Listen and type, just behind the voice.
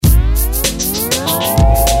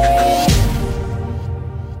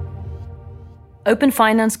Open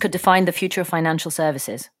finance could define the future of financial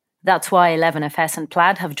services. That's why 11FS and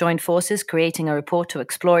Plaid have joined forces, creating a report to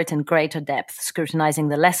explore it in greater depth, scrutinizing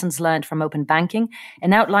the lessons learned from open banking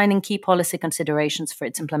and outlining key policy considerations for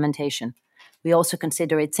its implementation. We also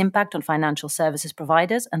consider its impact on financial services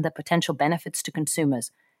providers and the potential benefits to consumers.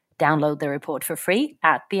 Download the report for free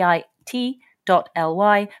at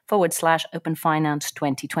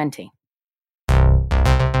bit.ly/openfinance2020.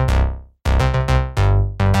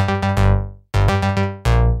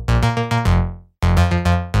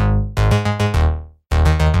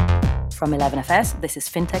 From 11FS, this is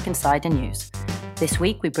FinTech Insider News. This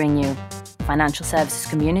week we bring you financial services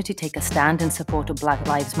community take a stand in support of Black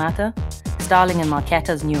Lives Matter, Starling and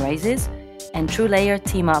Marqeta's new raises, and TrueLayer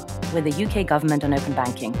team up with the UK government on open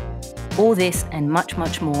banking. All this and much,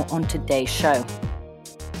 much more on today's show.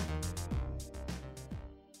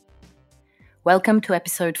 Welcome to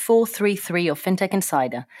episode 433 of FinTech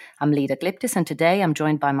Insider. I'm Lida Gliptis, and today I'm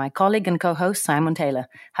joined by my colleague and co-host Simon Taylor.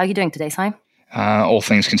 How are you doing today, Simon? All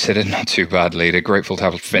things considered, not too bad, Lida. Grateful to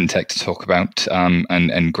have FinTech to talk about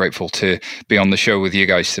and grateful to be on the show with you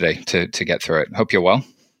guys today to get through it. Hope you're well.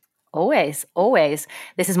 Always.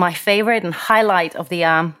 This is my favorite and highlight of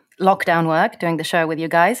the lockdown work, doing the show with you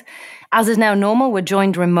guys. As is now normal, we're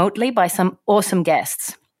joined remotely by some awesome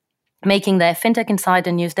guests. Making their FinTech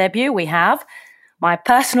Insider News debut, we have my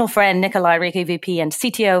personal friend, Nikolai Ricci, VP and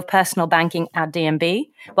CTO of Personal Banking at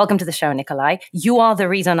DNB. Welcome to the show, Nikolai. You are the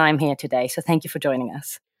reason I'm here today, so thank you for joining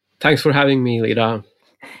us. Thanks for having me, Lida.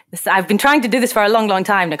 I've been trying to do this for a long, long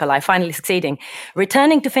time, Nikolai, finally succeeding.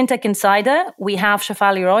 Returning to FinTech Insider, we have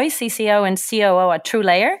Shefali Roy, CCO and COO at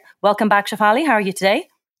TrueLayer. Welcome back, Shefali. How are you today?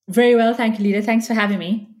 Very well, thank you, Lida. Thanks for having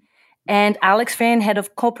me. And Alex Fearn, Head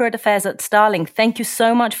of Corporate Affairs at Starling. Thank you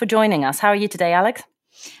so much for joining us. How are you today, Alex?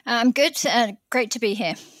 I'm good. Great to be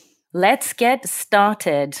here. Let's get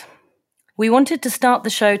started. We wanted to start the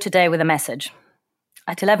show today with a message.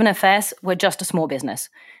 At 11FS, we're just a small business,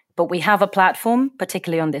 but we have a platform,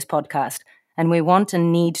 particularly on this podcast, and we want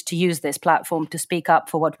and need to use this platform to speak up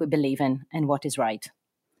for what we believe in and what is right.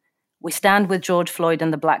 We stand with George Floyd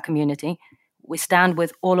and the Black community. We stand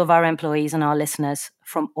with all of our employees and our listeners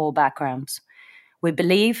from all backgrounds. We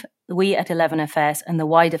believe we at 11FS and the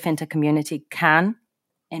wider FinTech community can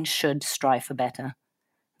and should strive for better.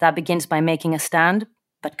 That begins by making a stand,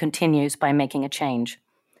 but continues by making a change.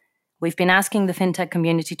 We've been asking the FinTech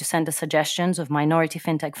community to send us suggestions of minority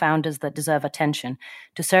FinTech founders that deserve attention,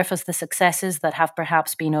 to surface the successes that have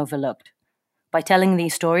perhaps been overlooked. By telling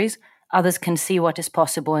these stories, others can see what is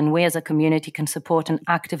possible, and we as a community can support and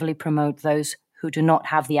actively promote those who do not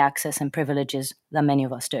have the access and privileges that many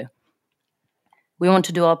of us do. We want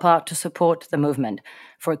to do our part to support the movement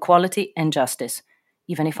for equality and justice,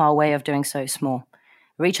 even if our way of doing so is small.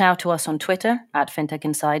 Reach out to us on Twitter at FinTech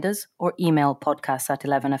Insiders or email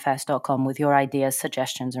podcasts@11fs.com with your ideas,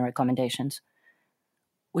 suggestions, and recommendations.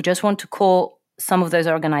 We just want to call some of those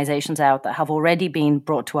organizations out that have already been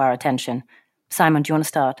brought to our attention. Simon, do you want to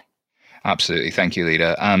start? Absolutely. Thank you,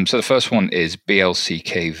 Lida. So the first one is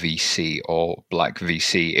BLCK VC, or Black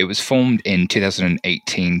VC. It was formed in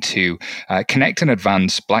 2018 to connect and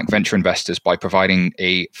advance Black venture investors by providing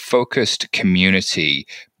a focused community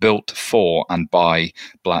built for and by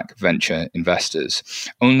Black venture investors.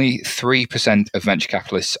 Only 3% of venture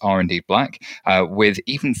capitalists are indeed Black, with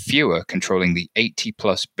even fewer controlling the 80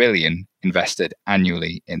 plus billion invested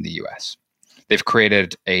annually in the US. They've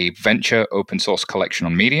created a venture open source collection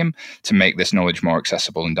on Medium to make this knowledge more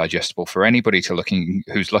accessible and digestible for anybody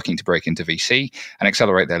who's looking to break into VC and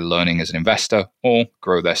accelerate their learning as an investor or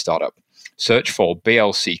grow their startup. Search for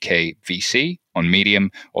BLCK VC on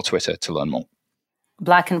Medium or Twitter to learn more.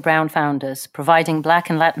 Black and Brown Founders, providing Black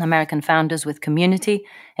and Latin American founders with community,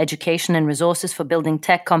 education, and resources for building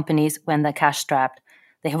tech companies when they're cash-strapped.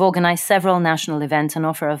 They have organized several national events and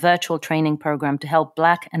offer a virtual training program to help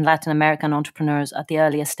Black and Latin American entrepreneurs at the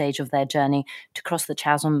earliest stage of their journey to cross the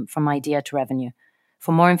chasm from idea to revenue.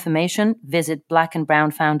 For more information, visit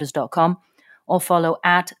blackandbrownfounders.com or follow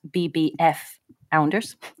at BBF on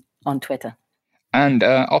Twitter. And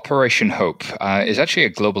Operation Hope is actually a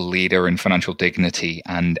global leader in financial dignity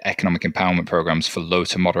and economic empowerment programs for low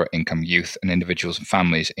to moderate income youth and individuals and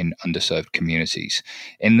families in underserved communities.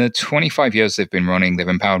 In the 25 years they've been running, they've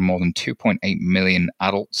empowered more than 2.8 million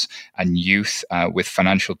adults and youth with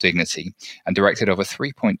financial dignity and directed over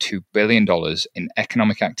 $3.2 billion in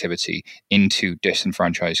economic activity into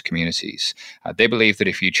disenfranchised communities. They believe that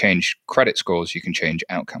if you change credit scores, you can change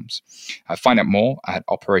outcomes. Find out more at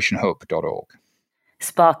operationhope.org.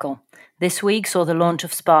 Sparkle, This week saw the launch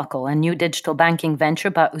of Sparkle, a new digital banking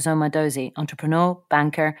venture by Uzoma Dozie, entrepreneur,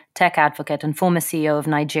 banker, tech advocate, and former CEO of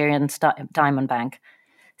Nigerian Diamond Bank.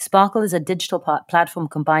 Sparkle is a digital platform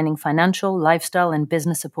combining financial, lifestyle, and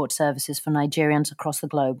business support services for Nigerians across the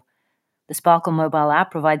globe. The Sparkle mobile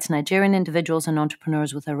app provides Nigerian individuals and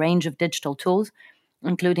entrepreneurs with a range of digital tools,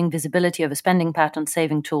 including visibility over spending patterns,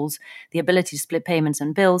 saving tools, the ability to split payments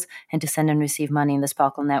and bills, and to send and receive money in the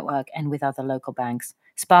Sparkle network and with other local banks.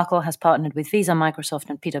 Sparkle has partnered with Visa, Microsoft,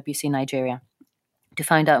 and PwC Nigeria. To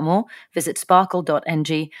find out more, visit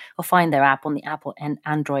sparkle.ng or find their app on the Apple and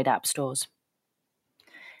Android app stores.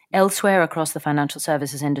 Elsewhere across the financial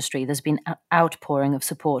services industry, there's been an outpouring of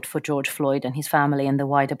support for George Floyd and his family and the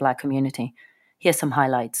wider Black community. Here's some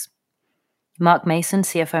highlights. Mark Mason,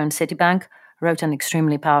 CFO in Citibank, wrote an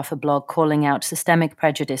extremely powerful blog calling out systemic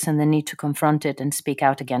prejudice and the need to confront it and speak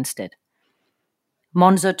out against it.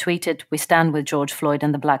 Monzo tweeted, "We stand with George Floyd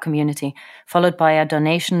and the Black community," followed by a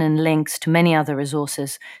donation and links to many other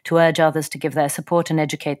resources to urge others to give their support and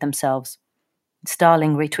educate themselves.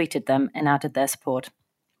 Starling retweeted them and added their support.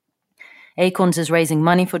 Acorns is raising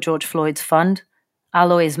money for George Floyd's fund.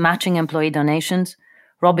 Alloy is matching employee donations.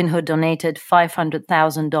 Robinhood donated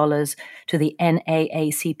 $500,000 to the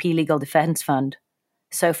NAACP Legal Defense Fund.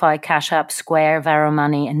 SoFi, Cash App, Square, Varo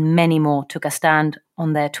Money, and many more took a stand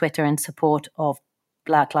on their Twitter in support of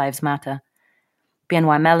Black Lives Matter.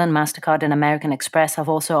 BNY Mellon, MasterCard, and American Express have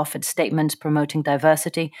also offered statements promoting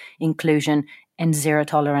diversity, inclusion, and zero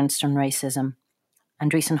tolerance on racism.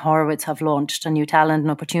 Andreessen Horowitz have launched a new talent and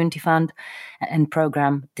opportunity fund and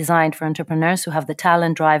program designed for entrepreneurs who have the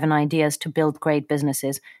talent, drive, and ideas to build great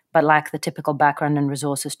businesses, but lack the typical background and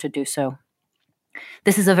resources to do so.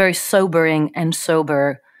 This is a very sobering and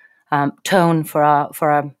sober tone for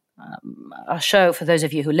our show, for those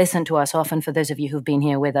of you who listen to us, often for those of you who've been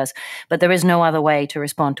here with us. But there is no other way to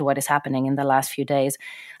respond to what is happening in the last few days.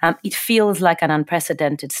 It feels like an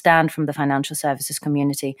unprecedented stand from the financial services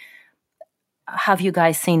community. Have you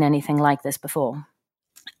guys seen anything like this before?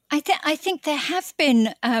 I think there have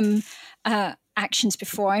been actions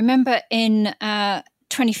before. I remember in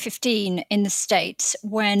 2015 in the States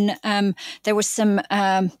when there was some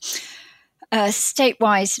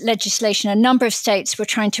statewide legislation. A number of states were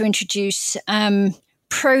trying to introduce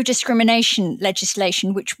pro-discrimination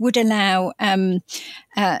legislation, which would allow,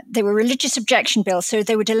 they were religious objection bills, so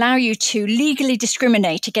they would allow you to legally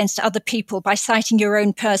discriminate against other people by citing your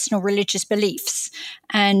own personal religious beliefs.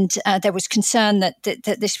 And there was concern that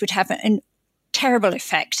this would have an terrible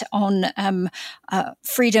effect on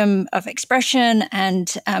freedom of expression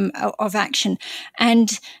and of action.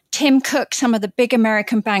 And Tim Cook, some of the big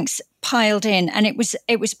American banks piled in, and it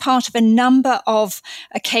was part of a number of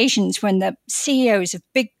occasions when the CEOs of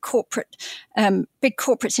big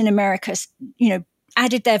corporates in America,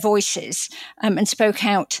 added their voices and spoke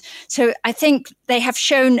out. So I think they have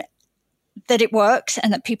shown that it works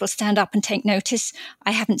and that people stand up and take notice.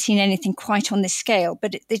 I haven't seen anything quite on this scale,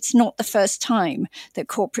 but it's not the first time that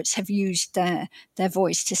corporates have used their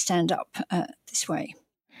voice to stand up this way.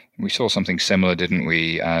 We saw something similar, didn't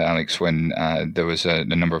we, Alex, when there was a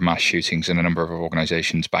number of mass shootings and a number of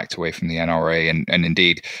organizations backed away from the NRA, and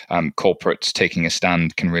indeed corporates taking a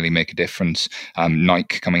stand can really make a difference.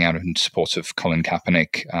 Nike coming out in support of Colin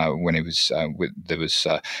Kaepernick when it was there was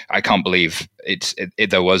I can't believe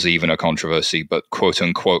there was even a controversy, but quote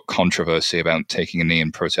unquote controversy about taking a knee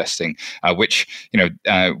and protesting, which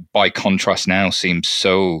by contrast now seems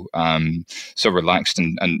so relaxed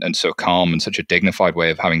and so calm and such a dignified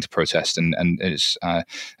way of having to protest, and it's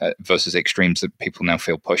versus the extremes that people now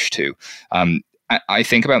feel pushed to. I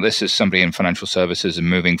think about this as somebody in financial services and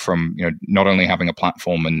moving from not only having a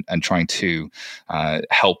platform and trying to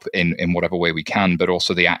help in whatever way we can, but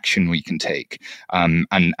also the action we can take. And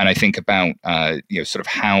I think about sort of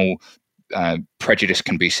how prejudice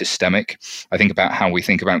can be systemic. I think about how we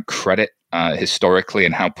think about credit historically,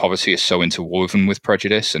 and how poverty is so interwoven with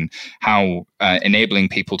prejudice, and how enabling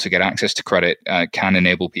people to get access to credit can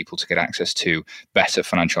enable people to get access to better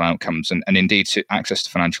financial outcomes and indeed to access to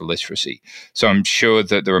financial literacy. So I'm sure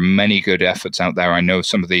that there are many good efforts out there. I know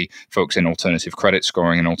some of the folks in alternative credit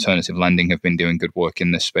scoring and alternative lending have been doing good work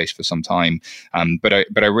in this space for some time. But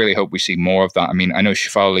I really hope we see more of that. I mean, I know,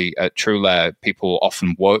 Shefali, at TrueLayer, people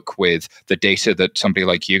often work with the data that somebody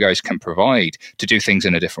like you guys can provide to do things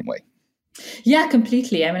in a different way. Yeah,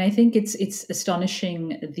 completely. I mean, I think it's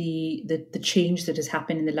astonishing the change that has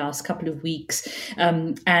happened in the last couple of weeks.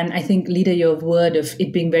 And I think, Lida, your word of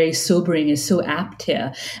it being very sobering is so apt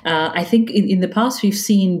here. I think in the past, we've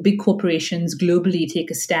seen big corporations globally take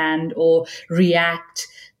a stand or react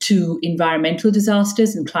to environmental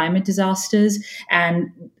disasters and climate disasters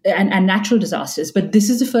and natural disasters. But this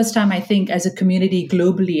is the first time, I think, as a community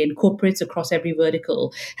globally and corporates across every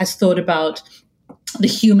vertical has thought about the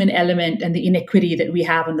human element and the inequity that we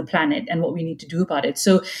have on the planet and what we need to do about it.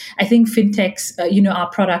 So I think fintechs, our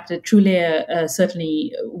product at TrueLayer,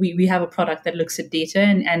 certainly we have a product that looks at data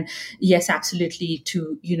and yes, absolutely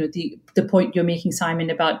to, the point you're making, Simon,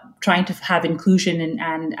 about trying to have inclusion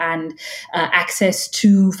and access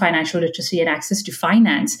to financial literacy and access to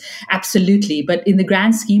finance. Absolutely. But in the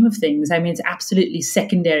grand scheme of things, I mean, it's absolutely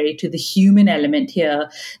secondary to the human element here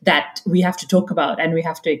that we have to talk about and we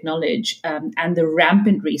have to acknowledge, and the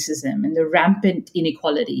rampant racism and the rampant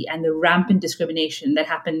inequality and the rampant discrimination that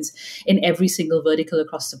happens in every single vertical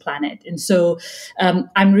across the planet. And so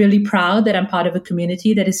I'm really proud that I'm part of a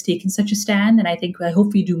community that has taken such a stand. And I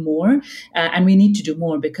hope we do more, and we need to do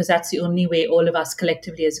more, because that's the only way all of us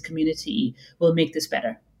collectively as a community will make this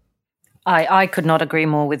better. I could not agree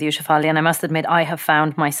more with you, Shefali. And I must admit, I have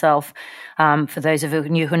found myself, for those of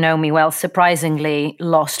you who know me well, surprisingly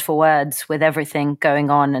lost for words with everything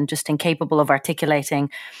going on and just incapable of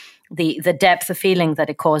articulating the depth of feeling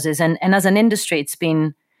that it causes. And as an industry, it's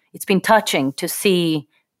been touching to see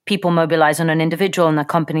people mobilize on an individual and a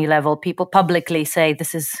company level, people publicly say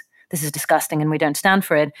this is disgusting and we don't stand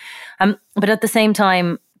for it. But at the same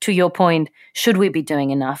time, to your point, should we be doing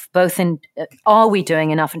enough? Are we doing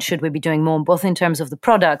enough, and should we be doing more, both in terms of the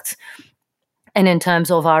products and in terms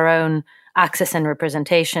of our own access and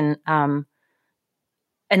representation? And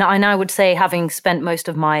I would say, having spent most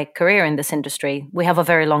of my career in this industry, we have a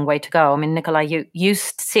very long way to go. I mean, Nikolai, you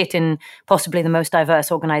sit in possibly the most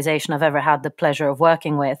diverse organization I've ever had the pleasure of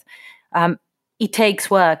working with. It takes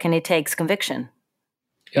work and it takes conviction.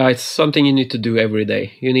 Yeah, it's something you need to do every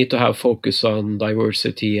day. You need to have focus on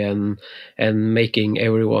diversity and making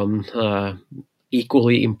everyone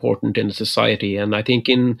equally important in the society. And I think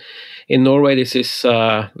in Norway, this is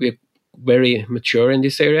we're very mature in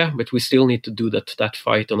this area, but we still need to do that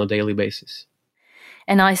fight on a daily basis.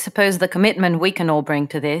 And I suppose the commitment we can all bring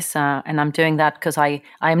to this, and I'm doing that because I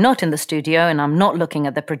am not in the studio and I'm not looking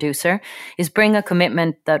at the producer, is bring a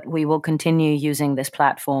commitment that we will continue using this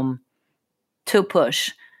platform to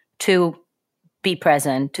push, to be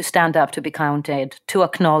present, to stand up, to be counted, to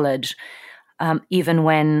acknowledge, even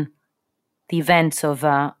when the events of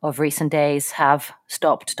recent days have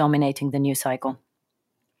stopped dominating the news cycle.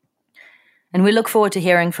 And we look forward to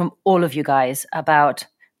hearing from all of you guys about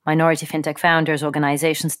minority fintech founders,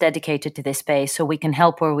 organizations dedicated to this space, so we can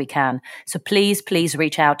help where we can. So please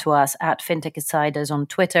reach out to us at Fintech Insiders on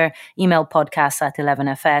Twitter, email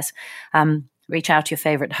podcasts@11FS, reach out to your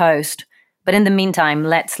favorite host. But in the meantime,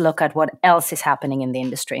 let's look at what else is happening in the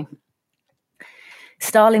industry.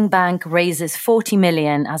 Starling Bank raises 40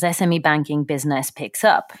 million as SME banking business picks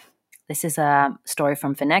up. This is a story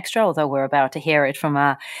from Finextra, although we're about to hear it from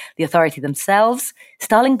the authority themselves.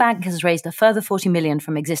 Starling Bank has raised a further 40 million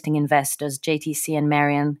from existing investors, JTC and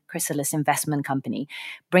Marian Chrysalis Investment Company,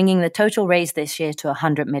 bringing the total raise this year to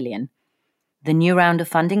 100 million. The new round of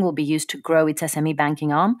funding will be used to grow its SME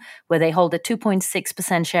banking arm, where they hold a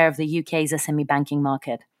 2.6% share of the UK's SME banking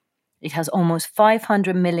market. It has almost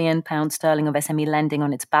 500 million pounds sterling of SME lending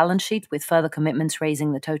on its balance sheet, with further commitments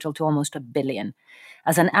raising the total to almost £1 billion.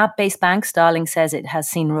 As an app-based bank, Starling says it has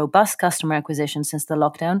seen robust customer acquisition since the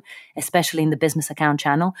lockdown, especially in the business account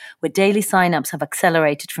channel, where daily sign-ups have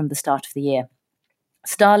accelerated from the start of the year.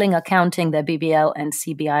 Starling are counting their BBL and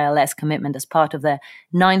CBILS commitment as part of their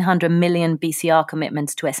 900 million BCR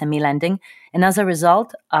commitments to SME lending, and as a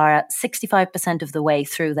result are at 65% of the way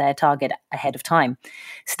through their target ahead of time.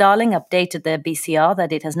 Starling updated their BCR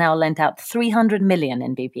that it has now lent out 300 million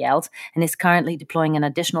in BBLs and is currently deploying an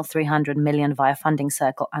additional 300 million via Funding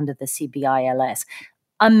Circle under the CBILS.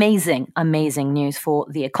 Amazing news for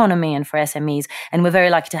the economy and for SMEs. And we're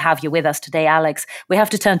very lucky to have you with us today, Alex. We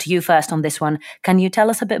have to turn to you first on this one. Can you tell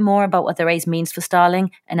us a bit more about what the raise means for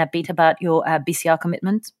Starling and a bit about your BCR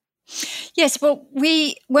commitment? Yes, well,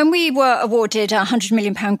 when we were awarded a £100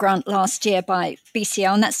 million grant last year by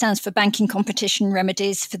BCR, and that stands for Banking Competition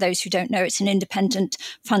Remedies. For those who don't know, it's an independent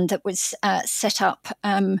fund that was set up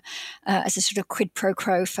as a sort of quid pro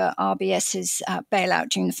quo for RBS's bailout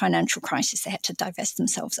during the financial crisis. They had to divest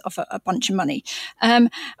themselves of a bunch of money.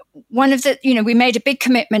 We made a big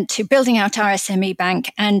commitment to building out our SME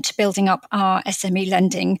bank and to building up our SME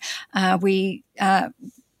lending. We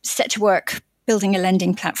set to work building a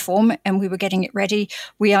lending platform, and we were getting it ready.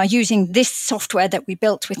 We are using this software that we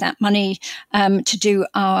built with that money to do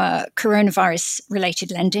our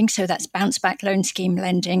coronavirus-related lending. So that's Bounce Back Loan Scheme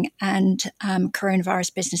lending and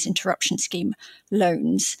Coronavirus Business Interruption Scheme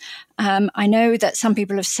loans. I know that some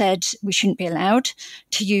people have said we shouldn't be allowed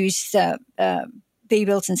to use the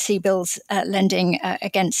B-bills and C-bills lending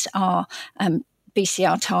against our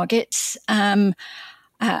BCR targets.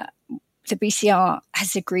 The BCR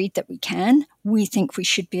has agreed that we can. We think we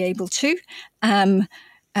should be able to. The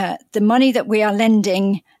money that we are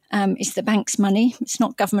lending is the bank's money. It's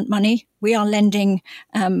not government money. We are lending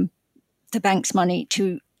the bank's money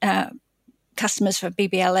to customers for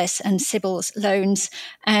BBLS and CBILS loans.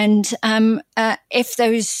 And if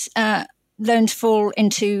those loans fall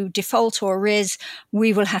into default or arrears,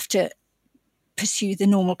 we will have to pursue the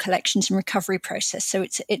normal collections and recovery process. So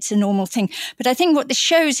it's a normal thing. But I think what this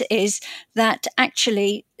shows is that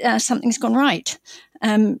actually something's gone right.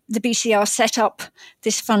 The BCR set up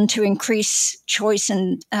this fund to increase choice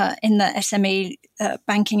and in the SME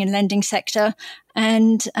banking and lending sector,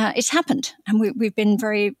 and it's happened. And we've been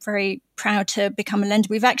very, very proud to become a lender.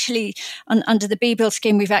 We've actually, under the B-bill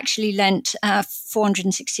scheme, we've actually lent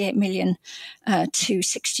 468 million to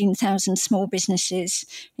 16,000 small businesses,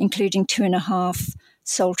 including 2.5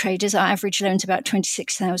 sole traders. Our average loan's about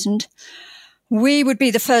 26,000. We would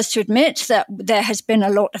be the first to admit that there has been a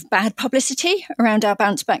lot of bad publicity around our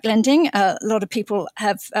bounce back lending. A lot of people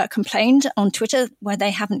have complained on Twitter where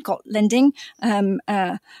they haven't got lending.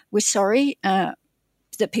 We're sorry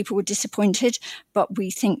that people were disappointed, but we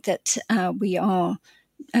think that we are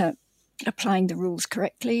applying the rules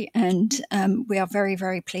correctly, and we are very,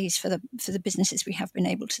 very pleased for the businesses we have been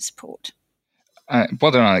able to support.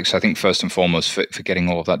 Well done, Alex. I think first and foremost for getting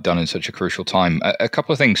all of that done in such a crucial time. A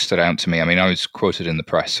couple of things stood out to me. I mean, I was quoted in the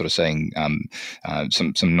press sort of saying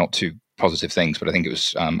some not too positive things, but I think it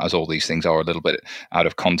was, as all these things are, a little bit out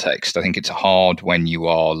of context. I think it's hard when you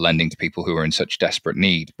are lending to people who are in such desperate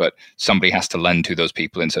need, but somebody has to lend to those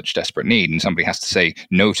people in such desperate need, and somebody has to say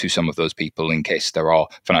no to some of those people in case there are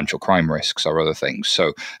financial crime risks or other things.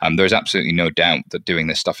 So there's absolutely no doubt that doing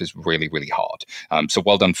this stuff is really, really hard. So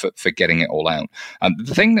well done for getting it all out.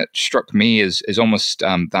 The thing that struck me is almost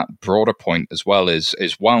that broader point as well, is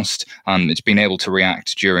whilst it's been able to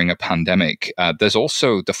react during a pandemic, there's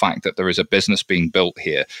also the fact that there is a business being built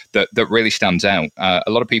here that really stands out. A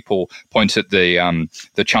lot of people point at the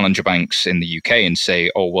challenger banks in the UK and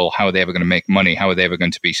say, oh, well, how are they ever going to make money? How are they ever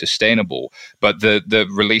going to be sustainable? But the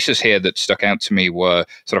releases here that stuck out to me were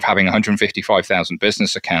sort of having 155,000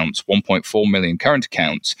 business accounts, 1.4 million current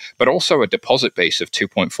accounts, but also a deposit base of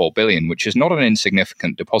 2.4 billion, which is not an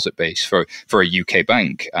insignificant deposit base for a UK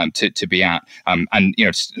bank to be at, and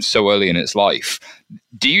so early in its life.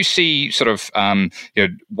 Do you see sort of,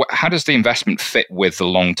 how does the investment fit with the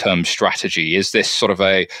long-term strategy? Is this sort of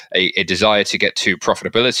a desire to get to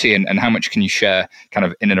profitability, and how much can you share kind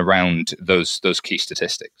of in and around those key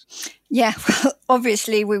statistics? Yeah, well,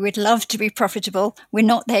 obviously we would love to be profitable. We're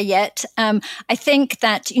not there yet. I think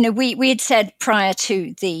that, we had said prior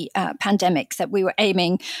to the pandemic that we were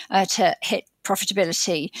aiming to hit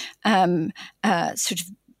profitability sort of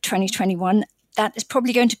 2021. That is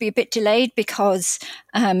probably going to be a bit delayed because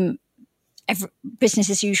business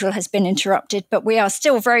as usual has been interrupted, but we are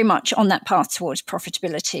still very much on that path towards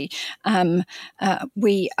profitability.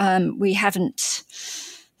 We haven't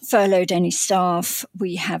furloughed any staff.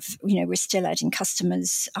 We have, we're still adding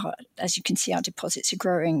customers. As you can see, our deposits are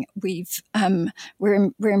growing. We're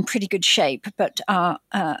in pretty good shape, but our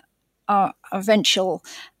eventual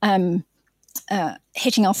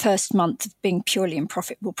hitting our first month of being purely in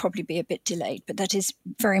profit will probably be a bit delayed, but that is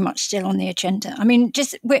very much still on the agenda. I mean,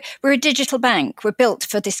 we're a digital bank. We're built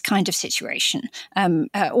for this kind of situation.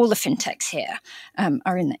 All the fintechs here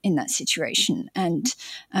are in that situation, and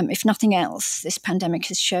if nothing else, this pandemic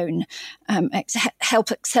has shown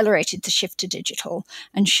help accelerated the shift to digital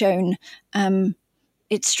and shown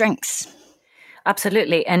its strengths.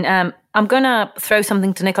 Absolutely. And I'm going to throw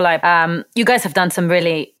something to Nikolai. You guys have done some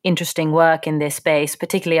really interesting work in this space,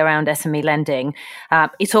 particularly around SME lending.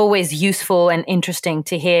 It's always useful and interesting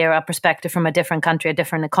to hear a perspective from a different country, a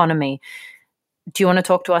different economy. Do you want to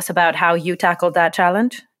talk to us about how you tackled that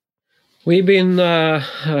challenge? We've been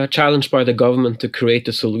challenged by the government to create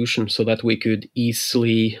a solution so that we could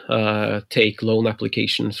easily take loan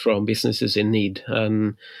applications from businesses in need,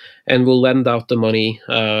 and we'll lend out the money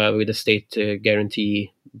with a state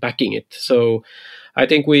guarantee backing it. So I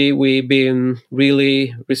think we've been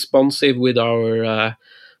really responsive with our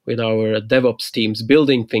DevOps teams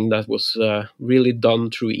building thing that was really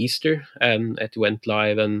done through Easter, and it went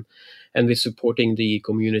live, and we're supporting the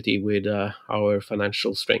community with our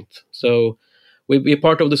financial strength. So we're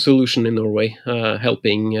part of the solution in Norway,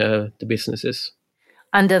 helping the businesses.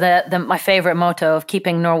 Under my favorite motto of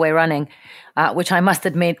keeping Norway running, which I must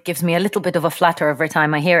admit gives me a little bit of a flutter every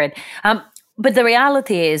time I hear it. But the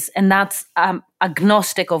reality is, and that's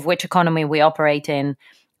agnostic of which economy we operate in,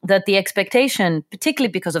 that the expectation,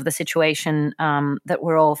 particularly because of the situation that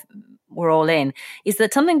we're all in, is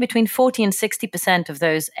that something between 40 and 60% of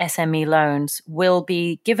those SME loans will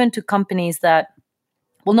be given to companies that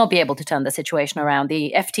will not be able to turn the situation around.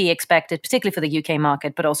 The FT expected, particularly for the UK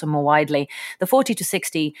market, but also more widely, the 40 to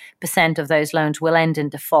 60% of those loans will end in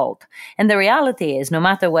default. And the reality is, no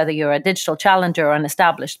matter whether you're a digital challenger or an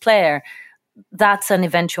established player, that's an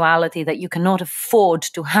eventuality that you cannot afford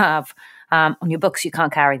to have on your books. You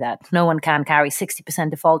can't carry that. No one can carry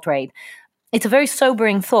 60% default rate. It's a very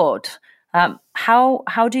sobering thought.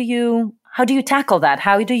 How do you tackle that?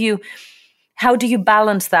 How do you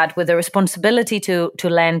balance that with a responsibility to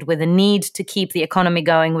lend, with a need to keep the economy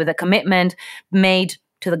going, with a commitment made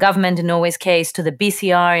to the government in Norway's case, to the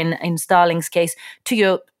BCR in Starling's case, to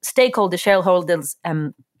your shareholders,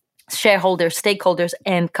 stakeholders,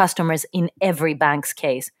 and customers in every bank's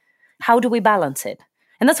case? How do we balance it?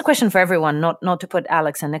 And that's a question for everyone, not to put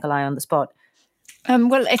Alex and Nikolai on the spot.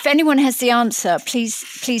 Well, if anyone has the answer, please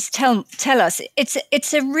tell us.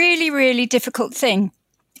 It's a really, really difficult thing.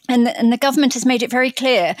 And the government has made it very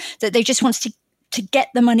clear that they just want to get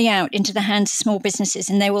the money out into the hands of small businesses,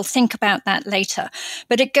 and they will think about that later.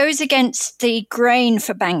 But it goes against the grain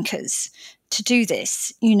for bankers to do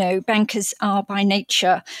this. You know, bankers are by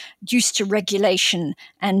nature used to regulation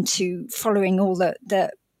and to following all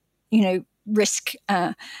the risk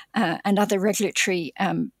and other regulatory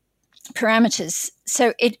parameters.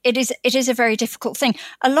 So it is a very difficult thing.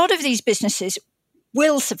 A lot of these businesses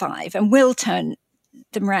will survive and will turn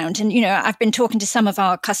them around. And, I've been talking to some of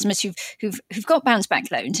our customers who've got bounce back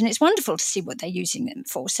loans, and it's wonderful to see what they're using them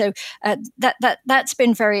for. So that's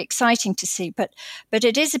been very exciting to see. But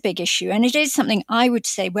it is a big issue, and it is something I would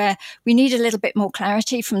say where we need a little bit more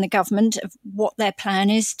clarity from the government of what their plan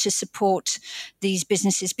is to support these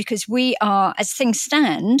businesses, because we are, as things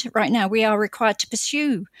stand right now, we are required to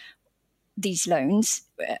pursue these loans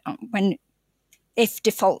if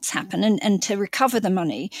defaults happen and to recover the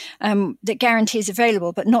money. The guarantee is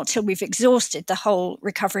available, but not till we've exhausted the whole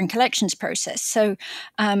recovery and collections process. So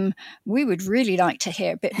we would really like to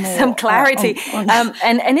hear a bit more. Some clarity.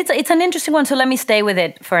 And it's an interesting one. So let me stay with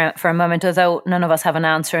it for a moment, although none of us have an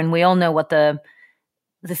answer, and we all know what the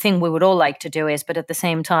thing we would all like to do is, but at the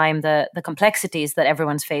same time, the complexities that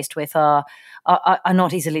everyone's faced with are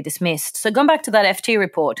not easily dismissed. So going back to that FT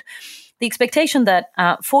report, the expectation that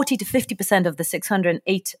 40 to 50% of the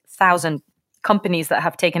 608,000 companies that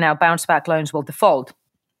have taken out bounce back loans will default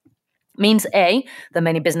means that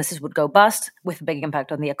many businesses would go bust with a big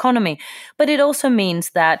impact on the economy. But it also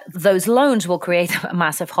means that those loans will create a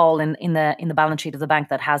massive hole in the balance sheet of the bank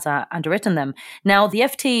that has underwritten them. Now, the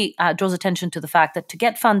FT draws attention to the fact that to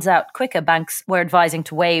get funds out quicker, banks were advising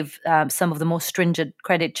to waive some of the more stringent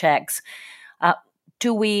credit checks.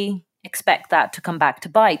 Do we expect that to come back to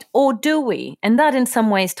bite? Or do we? And that in some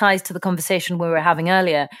ways ties to the conversation we were having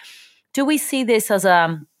earlier. Do we see this as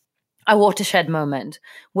a watershed moment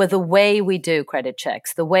where the way we do credit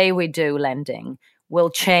checks, the way we do lending will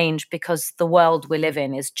change because the world we live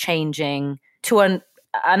in is changing to an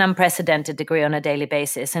unprecedented degree on a daily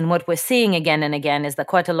basis? And what we're seeing again and again is that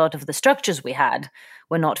quite a lot of the structures we had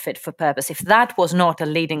were not fit for purpose. If that was not a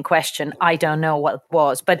leading question, I don't know what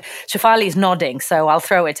was. But Shefali's nodding, so I'll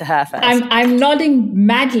throw it to her first. I'm nodding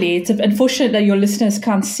madly. It's unfortunate that your listeners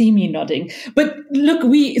can't see me nodding. But look,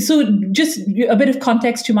 so just a bit of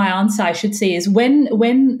context to my answer, I should say, is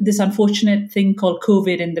when this unfortunate thing called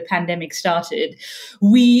COVID and the pandemic started,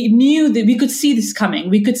 we knew that we could see this coming.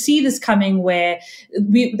 We could see this coming where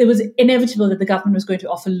it was inevitable that the government was going to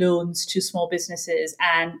offer loans to small businesses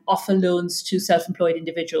and offer loans to self-employed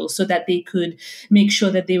individuals so that they could make sure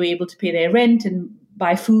that they were able to pay their rent and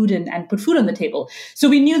buy food and put food on the table. So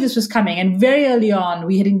we knew this was coming. And very early on,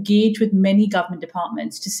 we had engaged with many government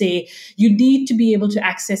departments to say, you need to be able to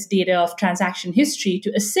access data of transaction history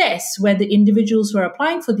to assess whether individuals who are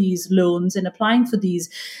applying for these loans and applying for these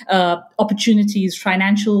opportunities,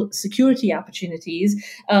 financial security opportunities,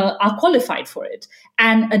 are qualified for it.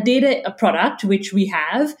 And a product, which we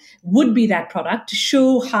have, would be that product to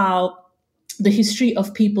show how the history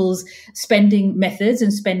of people's spending methods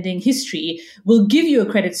and spending history will give you a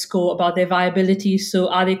credit score about their viability. So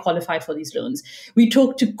are they qualified for these loans? We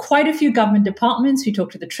talked to quite a few government departments. We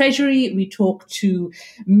talked to the Treasury. We talked to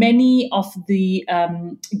many of the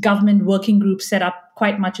government working groups set up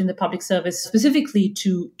quite much in the public service, specifically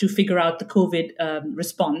to figure out the COVID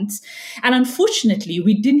response. And unfortunately,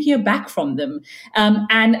 we didn't hear back from them.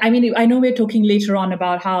 And I mean, I know we're talking later on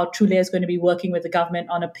about how Trulia is going to be working with the government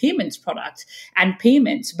on a payments product and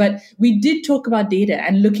payments, but we did talk about data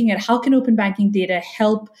and looking at how can open banking data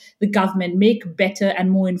help the government make better and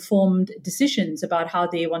more informed decisions about how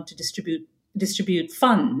they want to distribute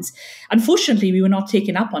funds. Unfortunately, we were not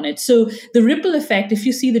taken up on it. So the ripple effect, if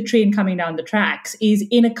you see the train coming down the tracks, is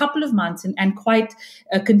in a couple of months, and quite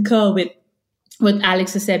concur with what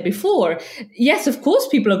Alex has said before. Yes, of course,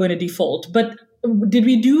 people are going to default, but did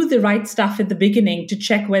we do the right stuff at the beginning to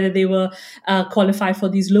check whether they were qualified for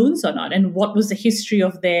these loans or not? And what was the history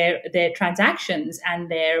of their transactions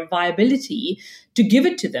and their viability to give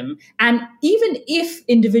it to them? And even if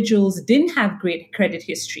individuals didn't have great credit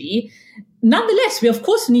history, nonetheless, we of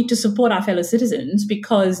course need to support our fellow citizens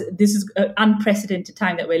because this is an unprecedented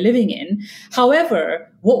time that we're living in.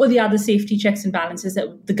 However, what were the other safety checks and balances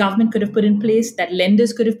that the government could have put in place, that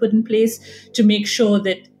lenders could have put in place to make sure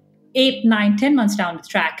that 8, 9, 10 months down the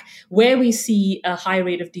track, where we see a high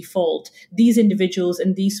rate of default, these individuals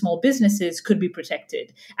and these small businesses could be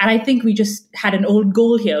protected? And I think we just had an old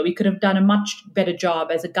goal here. We could have done a much better job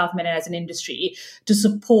as a government and as an industry to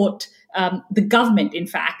support the government, in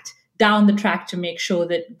fact, down the track to make sure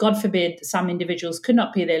that, God forbid, some individuals could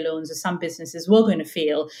not pay their loans or some businesses were going to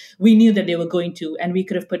fail. We knew that they were going to, and we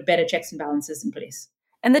could have put better checks and balances in place.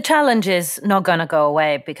 And the challenge is not going to go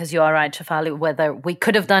away, because you are right, Shefali, whether we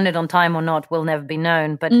could have done it on time or not will never be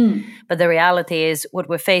known. But the reality is what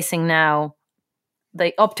we're facing now,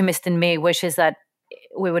 the optimist in me wishes that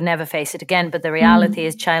we would never face it again. But the reality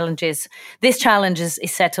is this challenge is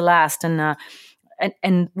set to last. And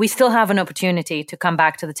we still have an opportunity to come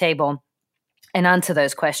back to the table and answer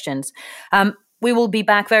those questions. We will be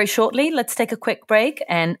back very shortly. Let's take a quick break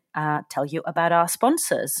and tell you about our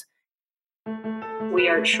sponsors. We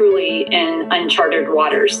are truly in uncharted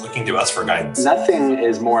waters. Looking to us for guidance. Nothing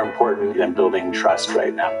is more important than building trust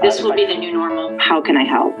right now. This will be the new normal. How can I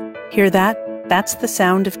help? Hear that? That's the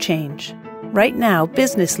sound of change. Right now,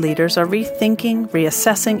 business leaders are rethinking,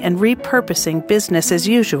 reassessing, and repurposing business as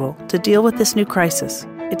usual to deal with this new crisis.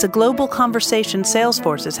 It's a global conversation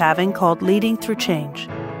Salesforce is having called Leading Through Change.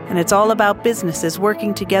 And it's all about businesses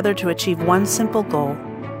working together to achieve one simple goal: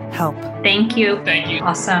 help. Thank you. Thank you.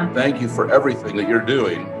 Awesome. Thank you for everything that you're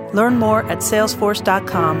doing. Learn more at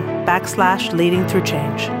salesforce.com/leading through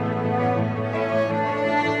change.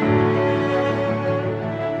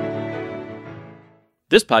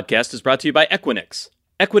 This podcast is brought to you by Equinix.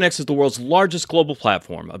 Equinix is the world's largest global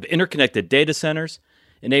platform of interconnected data centers,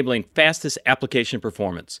 enabling fastest application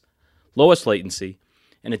performance, lowest latency,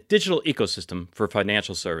 and a digital ecosystem for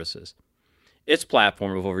financial services. Its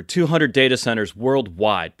platform of over 200 data centers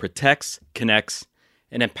worldwide protects, connects,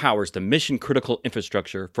 and empowers the mission-critical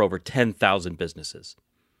infrastructure for over 10,000 businesses.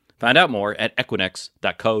 Find out more at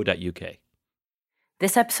equinix.co.uk.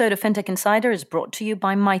 This episode of FinTech Insider is brought to you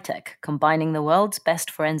by Mitek, combining the world's best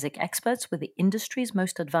forensic experts with the industry's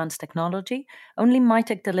most advanced technology. Only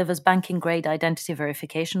Mitek delivers banking-grade identity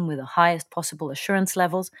verification with the highest possible assurance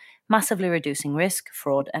levels, massively reducing risk,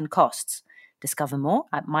 fraud, and costs. Discover more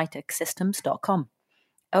at miteksystems.com.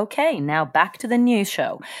 Okay, now back to the news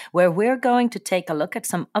show, where we're going to take a look at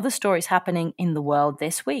some other stories happening in the world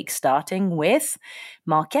this week, starting with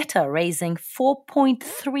Marqeta raising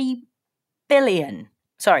 $4.3 billion.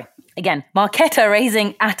 Marqeta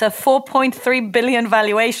raising at a $4.3 billion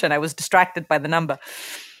valuation. I was distracted by the number.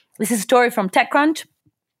 This is a story from TechCrunch.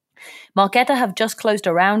 Marqeta have just closed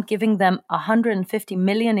a round, giving them $150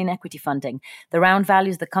 million in equity funding. The round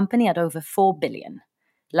values the company at over $4 billion.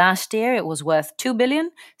 Last year, it was worth $2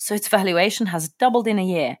 billion, so its valuation has doubled in a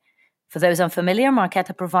year. For those unfamiliar,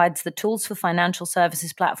 Marqeta provides the tools for financial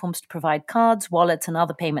services platforms to provide cards, wallets, and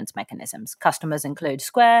other payments mechanisms. Customers include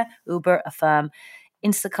Square, Uber, Affirm,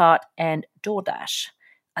 Instacart, and DoorDash.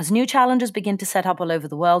 As new challengers begin to set up all over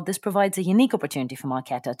the world, this provides a unique opportunity for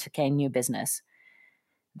Marqeta to gain new business.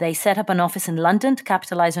 They set up an office in London to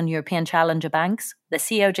capitalize on European challenger banks. The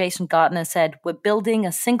CEO, Jason Gardner, said, "We're building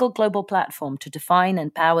a single global platform to define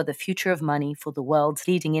and power the future of money for the world's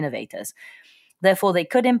leading innovators. Therefore, they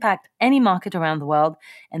could impact any market around the world,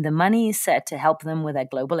 and the money is set to help them with their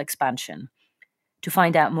global expansion." To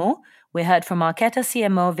find out more, we heard from Marqeta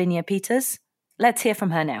CMO Vinya Peters. Let's hear from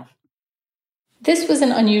her now. This was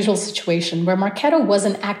an unusual situation where Marqeta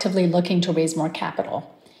wasn't actively looking to raise more capital.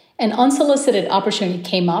 An unsolicited opportunity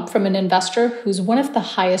came up from an investor who's one of the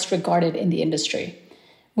highest regarded in the industry.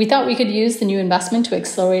 We thought we could use the new investment to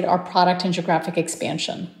accelerate our product and geographic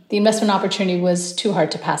expansion. The investment opportunity was too hard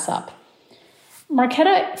to pass up.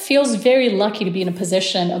 Marqeta feels very lucky to be in a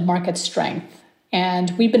position of market strength,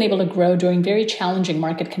 and we've been able to grow during very challenging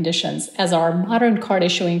market conditions as our modern card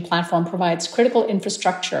issuing platform provides critical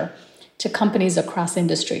infrastructure to companies across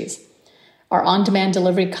industries. Our on-demand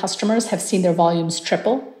delivery customers have seen their volumes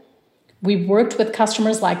triple. We've worked with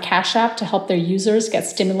customers like Cash App to help their users get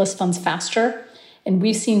stimulus funds faster, and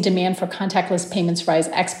we've seen demand for contactless payments rise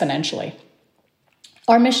exponentially.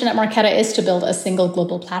 Our mission at Marqeta is to build a single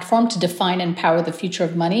global platform to define and power the future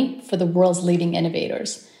of money for the world's leading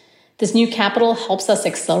innovators. This new capital helps us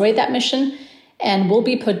accelerate that mission and will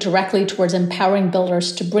be put directly towards empowering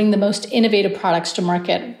builders to bring the most innovative products to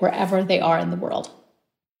market wherever they are in the world.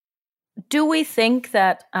 Do we think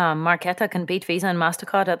that Marqeta can beat Visa and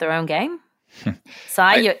MasterCard at their own game?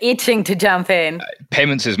 Sai, you're itching to jump in.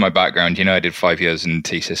 Payments is my background. I did 5 years in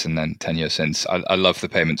TSYS and then 10 years since. I love the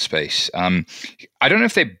payment space. I don't know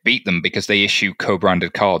if they beat them because they issue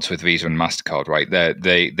co-branded cards with Visa and MasterCard, right?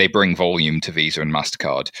 They bring volume to Visa and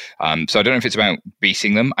MasterCard. So I don't know if it's about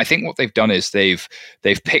beating them. I think what they've done is they've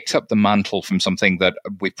picked up the mantle from something that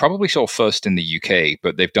we probably saw first in the UK,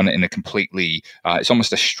 but they've done it in a completely, it's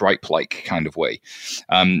almost a Stripe-like kind of way.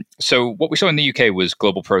 So what we saw in the UK was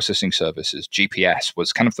Global Processing Services. GPS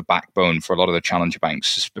was kind of the backbone for a lot of the challenger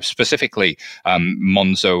banks, specifically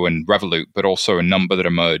Monzo and Revolut, but also a number that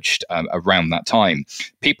emerged around that time.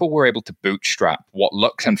 People were able to bootstrap what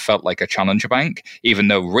looked and felt like a challenger bank, even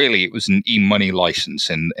though really it was an e-money license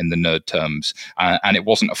in the nerd terms. And it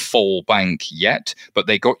wasn't a full bank yet, but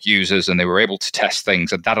they got users and they were able to test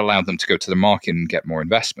things, and that allowed them to go to the market and get more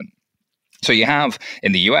investment. So you have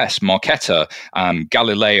in the US, Marqeta,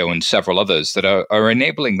 Galileo, and several others that are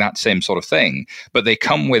enabling that same sort of thing, but they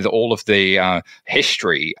come with all of the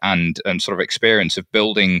history and sort of experience of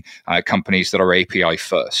building companies that are API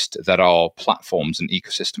first, that are platforms and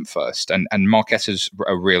ecosystem first. And Marqeta is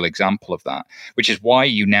a real example of that, which is why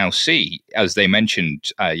you now see, as they mentioned,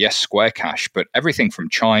 yes, Square Cash, but everything from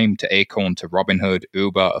Chime to Acorn to Robinhood,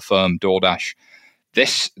 Uber, Affirm, DoorDash.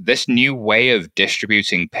 This new way of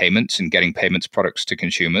distributing payments and getting payments products to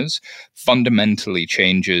consumers fundamentally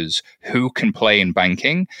changes who can play in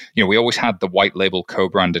banking. We always had the white label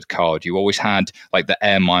co-branded card. You always had like the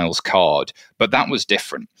Air Miles card, but that was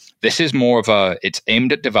different. This is more of it's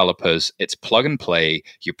aimed at developers. It's plug and play.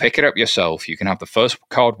 You pick it up yourself. You can have the first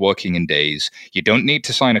card working in days. You don't need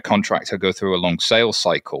to sign a contract or go through a long sales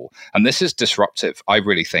cycle. And this is disruptive, I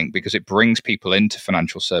really think, because it brings people into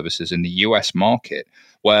financial services in the US market,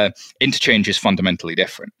 where interchange is fundamentally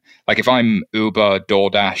different. Like if I'm Uber,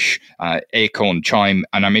 DoorDash, Acorn, Chime,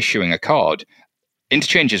 and I'm issuing a card,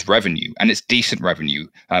 interchange is revenue, and it's decent revenue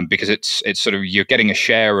because it's sort of, you're getting a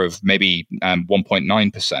share of maybe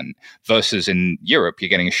 1.9% versus in Europe, you're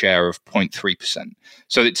getting a share of 0.3%.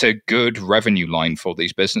 So it's a good revenue line for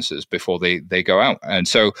these businesses before they go out. And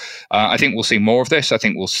so I think we'll see more of this. I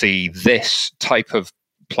think we'll see this type of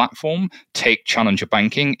platform take challenger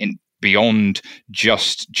banking in beyond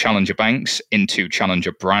just challenger banks into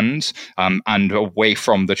challenger brands and away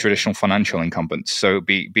from the traditional financial incumbents. So it'll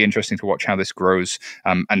be interesting to watch how this grows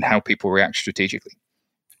and how people react strategically.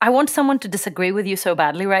 I want someone to disagree with you so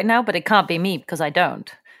badly right now, but it can't be me because I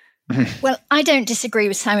don't. Well, I don't disagree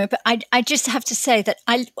with Simon, but I just have to say that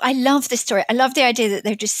I love this story. I love the idea that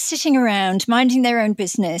they're just sitting around, minding their own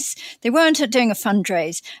business. They weren't doing a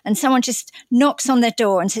fundraise, and someone just knocks on their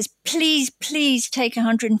door and says, please take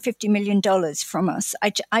 $150 million from us.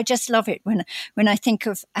 I just love it when I think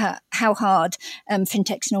of how hard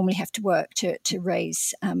fintechs normally have to work to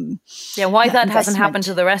raise why that hasn't happened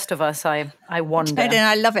to the rest of us, I wonder. And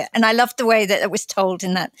I love it. And I love the way that it was told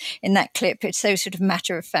in that clip. It's so sort of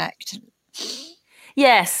matter of fact.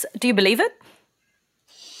 Yes. Do you believe it?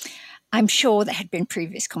 I'm sure there had been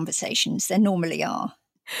previous conversations. There normally are.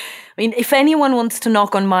 I mean, if anyone wants to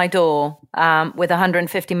knock on my door with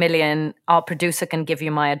 150 million, our producer can give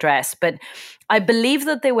you my address. But I believe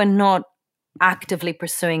that they were not actively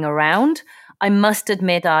pursuing a round. I must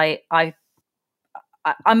admit, I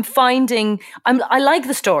like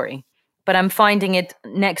the story, but I'm finding it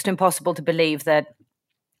next to impossible to believe that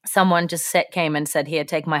someone just came and said, here,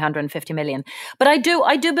 take my 150 million. But I do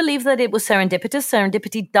believe that it was serendipitous.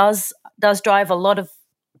 Serendipity does drive a lot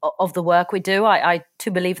of the work we do. I do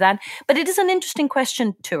believe that. But it is an interesting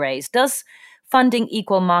question to raise. Does funding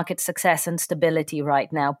equal market success and stability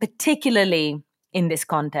right now, particularly in this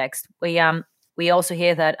context? We also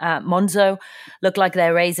hear that Monzo look like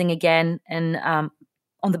they're raising again and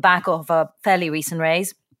on the back of a fairly recent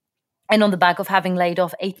raise. And on the back of having laid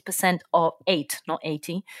off 8% of 8, not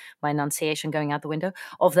 80, my enunciation going out the window,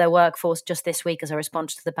 of their workforce just this week as a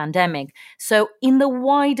response to the pandemic. So in the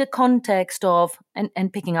wider context of,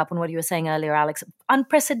 and picking up on what you were saying earlier, Alex,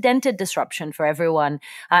 unprecedented disruption for everyone.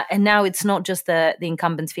 And now it's not just the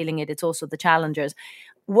incumbents feeling it, it's also the challengers.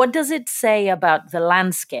 What does it say about the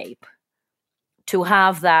landscape to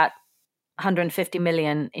have that 150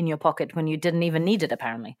 million in your pocket when you didn't even need it,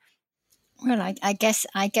 apparently? Well, I guess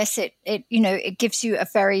it it gives you a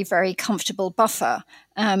very, very comfortable buffer.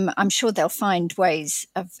 I'm sure they'll find ways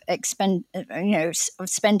of spending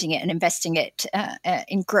it and investing it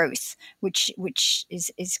in growth, which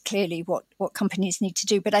is clearly what companies need to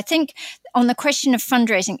do. But I think on the question of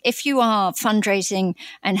fundraising, if you are fundraising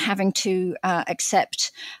and having to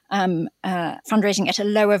accept fundraising at a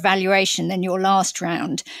lower valuation than your last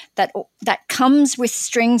round, that comes with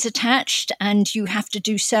strings attached, and you have to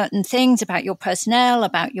do certain things about your personnel,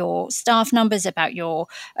 about your staff numbers, about your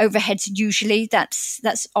overheads. Usually,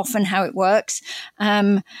 that's often how it works,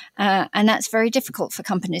 and that's very difficult for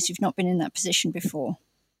companies who've not been in that position before.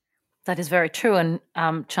 That is very true, and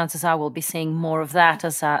chances are we'll be seeing more of that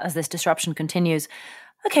as this disruption continues.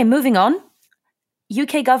 Okay, moving on.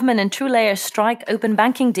 UK government and TrueLayer strike open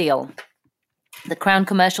banking deal. The Crown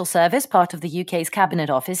Commercial Service, part of the UK's Cabinet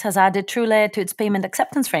Office, has added TrueLayer to its payment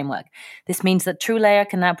acceptance framework. This means that TrueLayer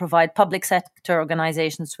can now provide public sector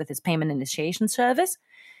organisations with its payment initiation service.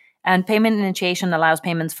 And payment initiation allows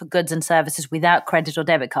payments for goods and services without credit or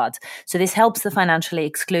debit cards. So this helps the financially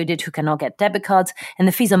excluded who cannot get debit cards, and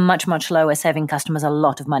the fees are much, much lower, saving customers a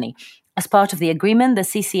lot of money. As part of the agreement, the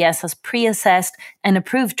CCS has pre-assessed and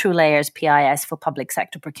approved TrueLayer's PIS for public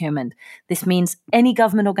sector procurement. This means any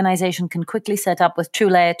government organisation can quickly set up with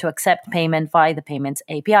TrueLayer to accept payment via the Payments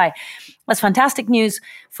API. That's fantastic news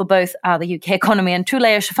for both the UK economy and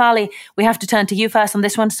TrueLayer. Shefali, we have to turn to you first on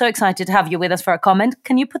this one. So excited to have you with us for a comment.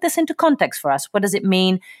 Can you put this into context for us? What does it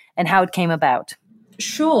mean and how it came about?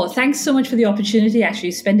 Sure. Thanks so much for the opportunity, actually,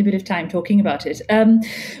 to spend a bit of time talking about it.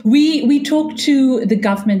 We talked to the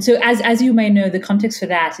government. So as you may know, the context for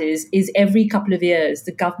that is every couple of years,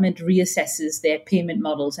 the government reassesses their payment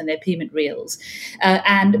models and their payment rails.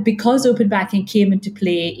 And because open banking came into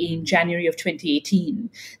play in January of 2018,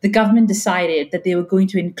 the government decided that they were going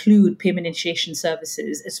to include payment initiation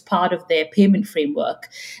services as part of their payment framework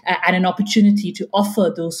and an opportunity to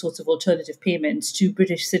offer those sorts of alternative payments to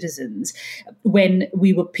British citizens when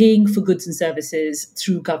we were paying for goods and services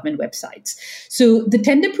through government websites. So the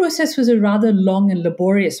tender process was a rather long and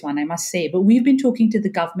laborious one, I must say, but we've been talking to the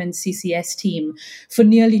government CCS team for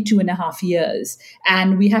nearly 2.5 years.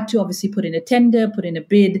 And we had to obviously put in a tender, put in a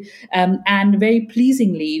bid, and very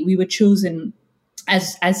pleasingly, we were chosen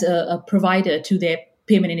as a provider to their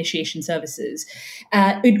payment initiation services.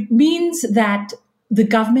 It means that the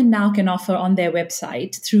government now can offer on their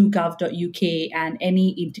website through gov.uk and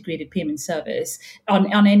any integrated payment service on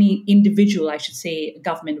any individual, I should say,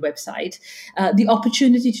 government website, the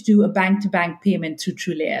opportunity to do a bank-to-bank payment through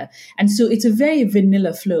TrueLayer. And so it's a very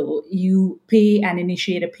vanilla flow. You pay and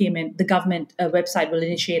initiate a payment. The government website will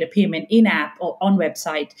initiate a payment in-app or on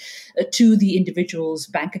website to the individual's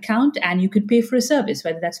bank account, and you could pay for a service,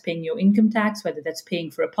 whether that's paying your income tax, whether that's paying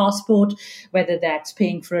for a passport, whether that's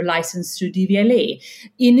paying for a license through DVLA.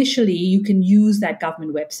 Initially, you can use that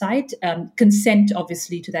government website, consent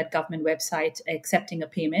obviously to that government website accepting a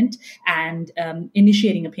payment and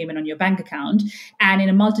initiating a payment on your bank account. And in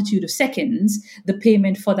a multitude of seconds, the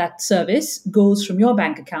payment for that service goes from your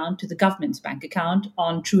bank account to the government's bank account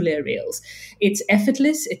on TrueLayer rails. It's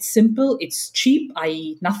effortless, it's simple, it's cheap,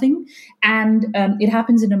 i.e. nothing, and it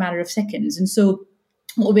happens in a matter of seconds. And so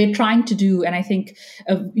what we're trying to do, and I think,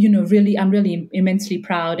 I'm really immensely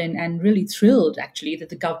proud and really thrilled, actually, that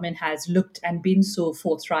the government has looked and been so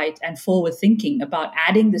forthright and forward-thinking about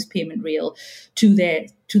adding this payment rail to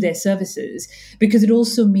their services, because it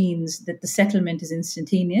also means that the settlement is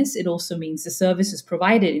instantaneous. It also means the service is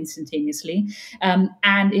provided instantaneously.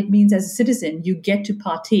 And it means as a citizen, you get to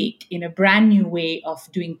partake in a brand new way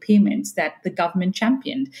of doing payments that the government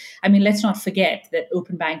championed. I mean, let's not forget that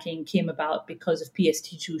open banking came about because of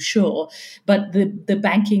PSD2, sure, but the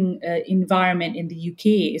banking environment in the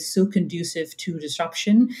UK is so conducive to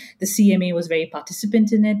disruption. The CMA was very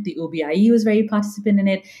participant in it. The OBIE was very participant in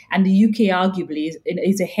it. And the UK arguably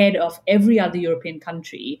is ahead of every other European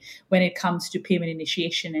country when it comes to payment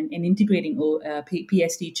initiation and integrating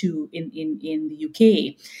PSD2 in the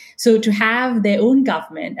UK. So to have their own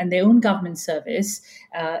government and their own government service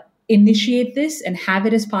initiate this and have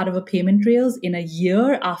it as part of a payment rails in a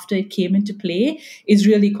year after it came into play is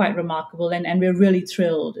really quite remarkable. And we're really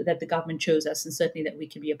thrilled that the government chose us, and certainly that we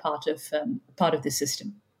can be a part of this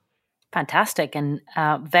system. Fantastic and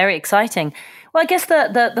very exciting. Well, I guess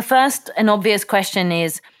the first and obvious question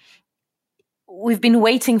is, we've been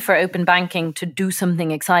waiting for open banking to do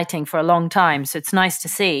something exciting for a long time, so it's nice to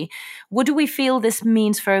see. What do we feel this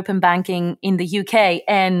means for open banking in the UK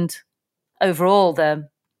and overall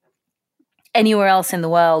anywhere else in the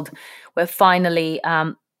world where finally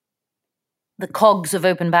the cogs of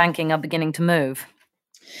open banking are beginning to move?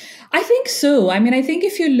 I think so. I mean, I think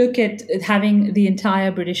if you look at having the entire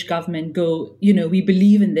British government go, we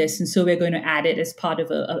believe in this, and so we're going to add it as part of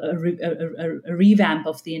a revamp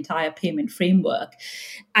of the entire payment framework.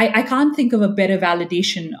 I can't think of a better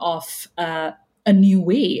validation of a new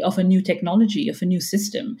way, of a new technology, of a new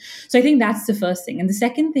system. So I think that's the first thing. And the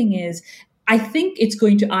second thing is, I think it's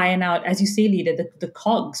going to iron out, as you say, Lida, the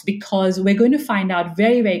cogs, because we're going to find out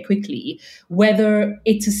very, very quickly whether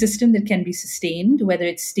it's a system that can be sustained, whether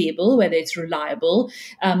it's stable, whether it's reliable,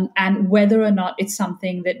 and whether or not it's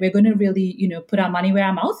something that we're going to really, put our money where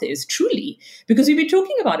our mouth is, truly. Because we've been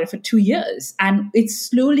talking about it for 2 years, and it's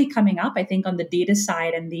slowly coming up. I think on the data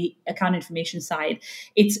side and the account information side,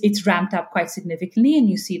 it's ramped up quite significantly, and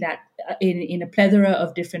you see that in a plethora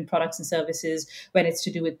of different products and services, when it's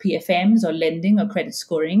to do with PFMs or lending or credit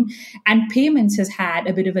scoring. And payments has had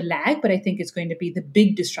a bit of a lag, but I think it's going to be the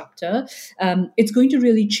big disruptor. It's going to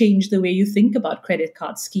really change the way you think about credit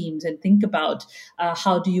card schemes and think about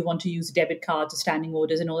how do you want to use debit cards or standing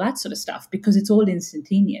orders and all that sort of stuff, because it's all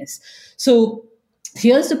instantaneous. So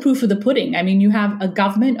here's the proof of the pudding. I mean, you have a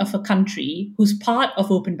government of a country who's part of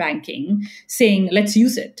open banking saying, let's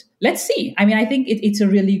use it. Let's see. I mean, I think it's a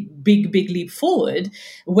really big leap forward.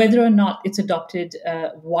 Whether or not it's adopted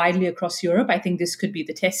widely across Europe, I think this could be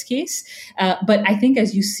the test case. But I think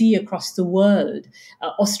as you see across the world,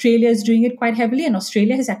 Australia is doing it quite heavily, and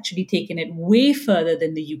Australia has actually taken it way further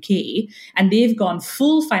than the UK. And they've gone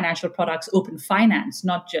full financial products, open finance,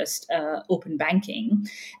 not just open banking.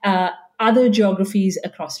 Other geographies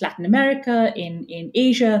across Latin America, in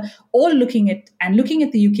Asia, all looking at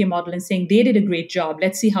the UK model and saying they did a great job.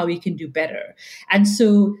 Let's see how we can do better. And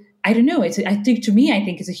so I don't know. I think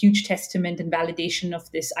it's a huge testament and validation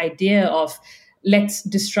of this idea of let's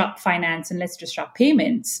disrupt finance and let's disrupt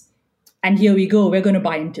payments. And here we go. We're going to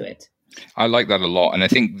buy into it. I like that a lot. And I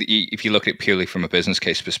think if you look at it purely from a business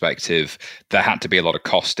case perspective, there had to be a lot of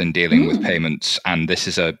cost in dealing with payments. And this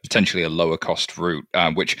is potentially a lower cost route,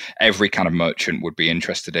 which every kind of merchant would be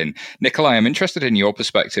interested in. Nikolai, I'm interested in your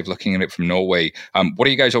perspective, looking at it from Norway. What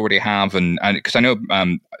do you guys already have? And because I know,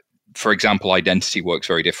 for example, identity works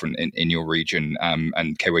very different in your region,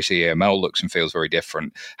 and KYC AML looks and feels very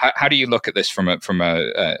different. How do you look at this from a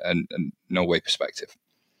Norway perspective?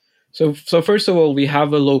 So first of all, we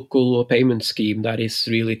have a local payment scheme that is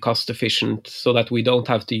really cost efficient, so that we don't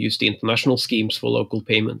have to use the international schemes for local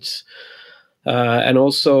payments. And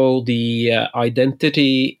also the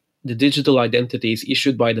digital identity is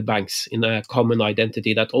issued by the banks in a common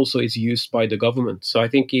identity that also is used by the government. So I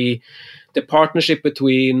think the partnership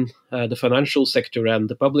between the financial sector and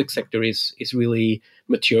the public sector is really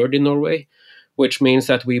matured in Norway, which means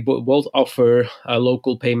that we both offer a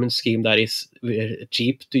local payment scheme that is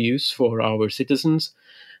cheap to use for our citizens.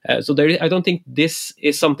 So I don't think this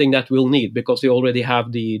is something that we'll need, because we already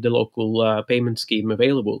have the local payment scheme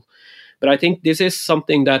available. But I think this is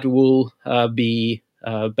something that will be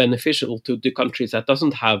beneficial to the countries that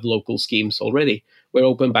doesn't have local schemes already, where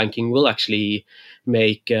open banking will actually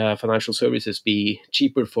make financial services be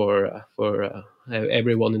cheaper for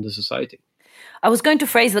everyone in the society. I was going to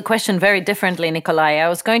phrase the question very differently, Nikolai. I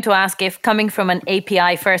was going to ask if, coming from an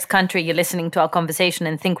API-first country, you're listening to our conversation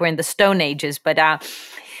and think we're in the Stone Ages, but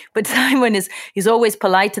Simon is always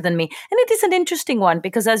politer than me. And it is an interesting one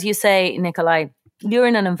because, as you say, Nikolai, you're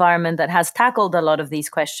in an environment that has tackled a lot of these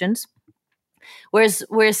questions, whereas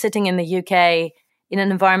we're sitting in the UK in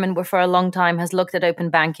an environment where for a long time has looked at open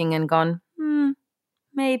banking and gone,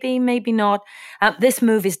 maybe, maybe not. This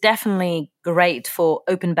move is definitely great for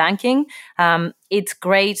open banking. It's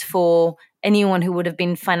great for anyone who would have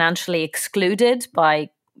been financially excluded by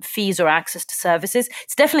fees or access to services.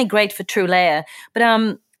 It's definitely great for TrueLayer.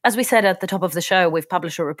 But as we said at the top of the show, we've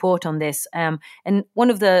published a report on this. And one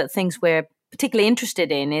of the things we're particularly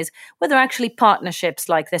interested in is whether actually partnerships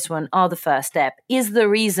like this one are the first step. Is the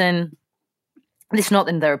reason, this is not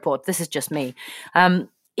in the report, this is just me,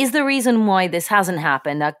 is the reason why this hasn't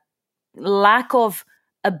happened a lack of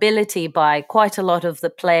ability by quite a lot of the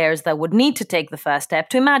players that would need to take the first step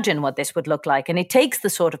to imagine what this would look like? And it takes the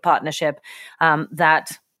sort of partnership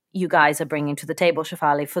that you guys are bringing to the table,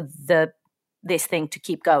 Shefali, for this thing to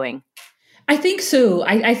keep going. I think so.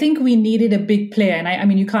 I think we needed a big player, and I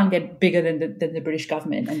mean, you can't get bigger than the British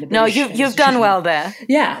government and the British. No, you've done well there.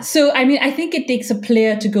 Yeah. So I mean, I think it takes a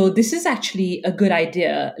player to go, this is actually a good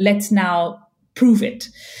idea. Let's now prove it,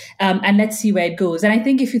 and let's see where it goes. And I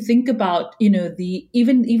think if you think about, the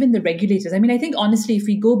even the regulators, I mean, I think honestly, if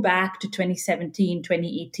we go back to 2017,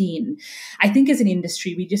 2018, I think as an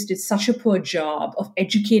industry, we just did such a poor job of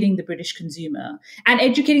educating the British consumer and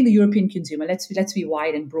educating the European consumer. Let's be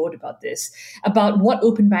wide and broad about this, about what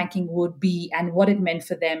open banking would be and what it meant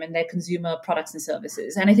for them and their consumer products and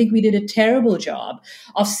services. And I think we did a terrible job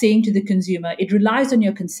of saying to the consumer, it relies on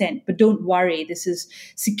your consent, but don't worry, this is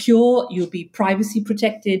secure, you'll be privacy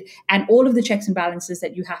protected, and all of the checks and balances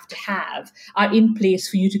that you have to have are in place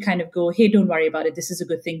for you to kind of go, hey, don't worry about it. This is a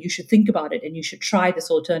good thing. You should think about it and you should try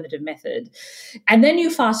this alternative method. And then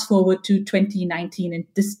you fast forward to 2019 and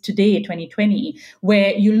today, 2020,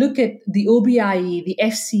 where you look at the OBIE, the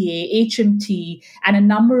FCA, HMT, and a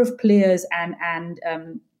number of players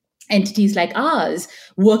and entities like ours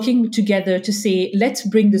working together to say, let's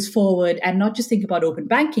bring this forward and not just think about open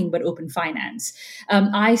banking, but open finance.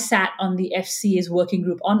 I sat on the FCA's working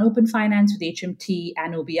group on open finance with HMT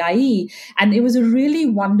and OBIE, and it was a really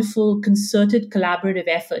wonderful, concerted, collaborative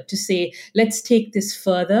effort to say, let's take this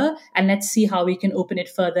further and let's see how we can open it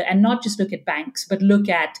further and not just look at banks, but look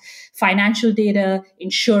at financial data,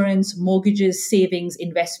 insurance, mortgages, savings,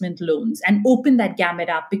 investment, loans, and open that gamut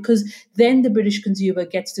up, because then the British consumer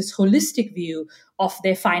gets this holistic view of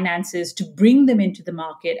their finances to bring them into the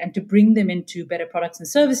market and to bring them into better products and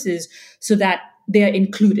services so that they're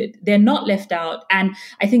included. They're not left out. And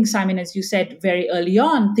I think, Simon, as you said very early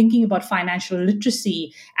on, thinking about financial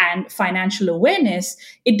literacy and financial awareness,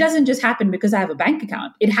 it doesn't just happen because I have a bank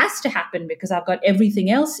account. It has to happen because I've got everything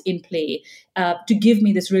else in play to give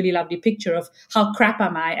me this really lovely picture of how crap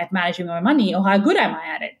am I at managing my money, or how good am I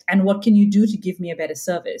at it, and what can you do to give me a better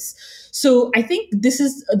service. So I think this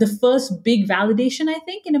is the first big validation, I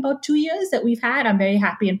think, in about 2 years that we've had. I'm very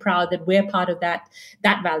happy and proud that we're part of that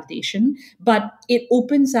validation. But it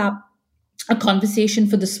opens up a conversation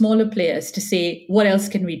for the smaller players to say, what else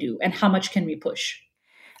can we do and how much can we push?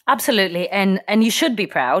 Absolutely. And you should be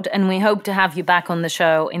proud. And we hope to have you back on the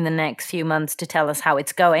show in the next few months to tell us how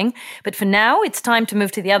it's going. But for now, it's time to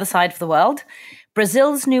move to the other side of the world.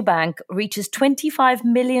 Brazil's Nubank reaches 25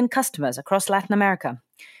 million customers across Latin America.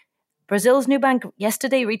 Brazil's Nubank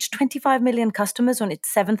yesterday reached 25 million customers on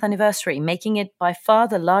its 7th anniversary, making it by far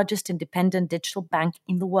the largest independent digital bank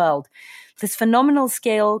in the world. This phenomenal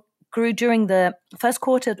scale grew during the first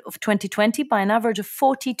quarter of 2020 by an average of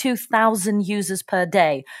 42,000 users per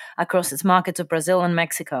day across its markets of Brazil and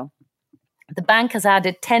Mexico. The bank has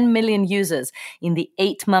added 10 million users in the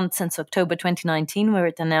 8 months since October 2019, where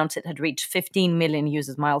it announced it had reached 15 million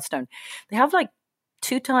users milestone. They have like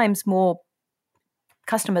 2 times more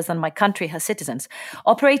customers than my country has citizens.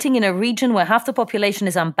 Operating in a region where half the population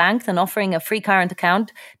is unbanked and offering a free current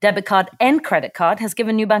account, debit card and credit card has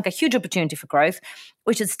given Nubank a huge opportunity for growth,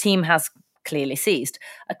 which its team has clearly seized.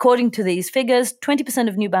 According to these figures, 20%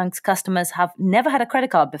 of Nubank's customers have never had a credit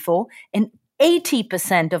card before, and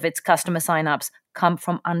 80% of its customer signups come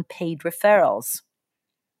from unpaid referrals.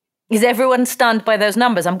 Is everyone stunned by those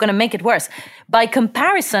numbers? I'm going to make it worse. By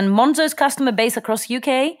comparison, Monzo's customer base across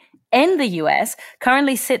UK and the US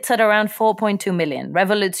currently sits at around 4.2 million.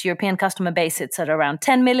 Revolut's European customer base sits at around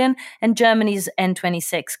 10 million, and Germany's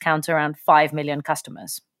N26 counts around 5 million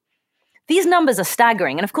customers. These numbers are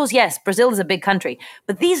staggering. And of course, yes, Brazil is a big country,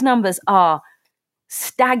 but these numbers are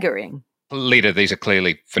staggering. Lida, these are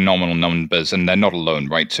clearly phenomenal numbers, and they're not alone,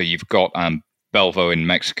 right? So you've got Belvo in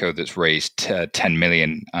Mexico that's raised $10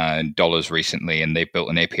 million recently, and they've built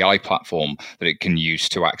an API platform that it can use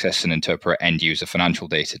to access and interpret end-user financial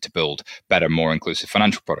data to build better, more inclusive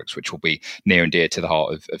financial products, which will be near and dear to the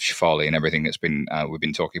heart of Shefali and everything that's been we've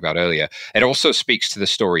been talking about earlier. It also speaks to the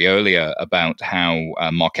story earlier about how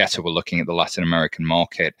Marqeta were looking at the Latin American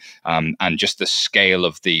market and just the scale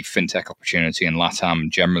of the fintech opportunity in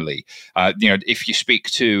LATAM generally. If you speak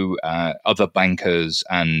to other bankers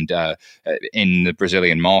and in the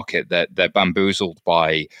Brazilian market, that they're bamboozled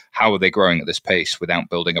by how are they growing at this pace without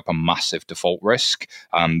building up a massive default risk.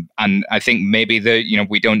 And I think maybe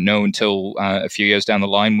we don't know until a few years down the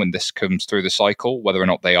line when this comes through the cycle, whether or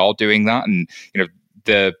not they are doing that. And,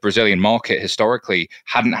 the Brazilian market historically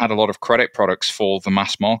hadn't had a lot of credit products for the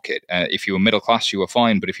mass market. If you were middle class, you were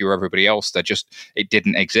fine, but if you were everybody else, it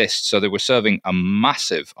didn't exist. So they were serving a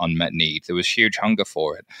massive unmet need. There was huge hunger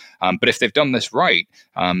for it. But if they've done this right,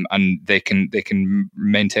 and they can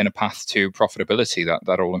maintain a path to profitability,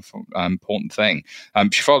 that all important thing.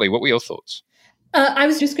 Shefali, what were your thoughts? I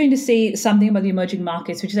was just going to say something about the emerging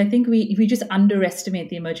markets, which is I think we just underestimate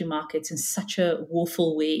the emerging markets in such a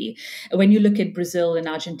woeful way. When you look at Brazil and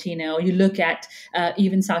Argentina, or you look at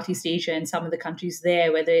even Southeast Asia and some of the countries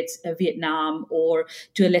there, whether it's Vietnam or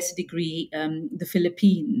to a lesser degree the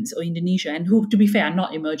Philippines or Indonesia, and who, to be fair, are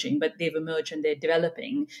not emerging, but they've emerged and they're developed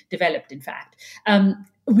in fact.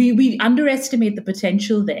 We underestimate the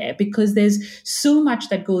potential there because there's so much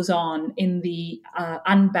that goes on in the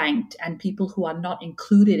unbanked and people who are not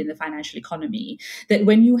included in the financial economy, that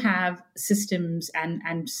when you have systems and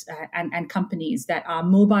companies that are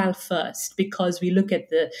mobile first, because we look at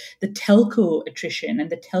the telco attrition and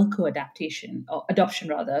the telco adoption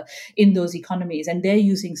rather in those economies, and they're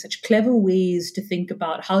using such clever ways to think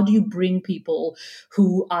about how do you bring people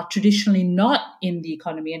who are traditionally not in the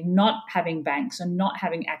economy and not having banks and not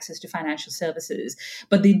having access to financial services,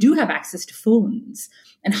 but they do have access to phones.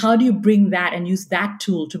 And how do you bring that and use that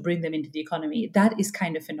tool to bring them into the economy? That is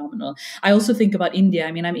kind of phenomenal. I also think about India.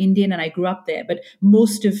 I mean, I'm Indian and I grew up there, but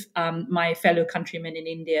most of my fellow countrymen in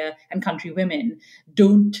India and countrywomen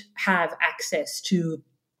don't have access to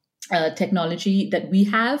technology that we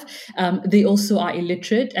have. They also are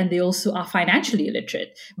illiterate and they also are financially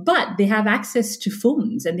illiterate, but they have access to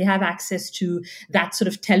phones and they have access to that sort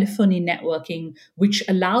of telephony networking, which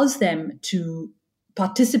allows them to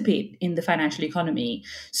participate in the financial economy.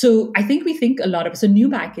 So I think we think a lot of, so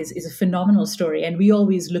Nubank is a phenomenal story, and we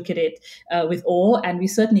always look at it with awe, and we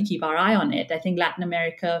certainly keep our eye on it. I think Latin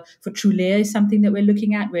America for Trulia is something that we're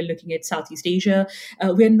looking at. We're looking at Southeast Asia.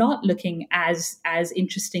 We're not looking as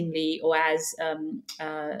interestingly or as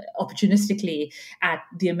opportunistically at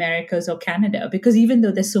the Americas or Canada, because even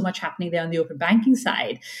though there's so much happening there on the open banking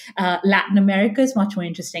side, Latin America is much more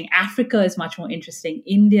interesting. Africa is much more interesting.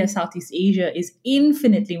 India, Southeast Asia is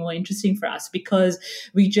infinitely more interesting for us because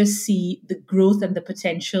we just see the growth and the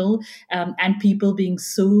potential and people being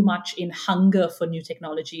so much in hunger for new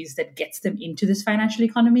technologies that gets them into this financial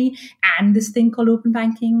economy and this thing called open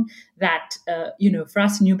banking that, for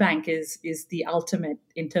us, Nubank is the ultimate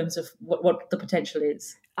in terms of what the potential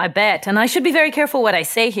is. I bet. And I should be very careful what I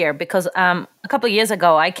say here because a couple of years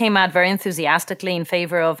ago, I came out very enthusiastically in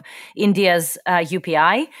favor of India's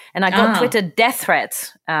UPI, and I got Twitter death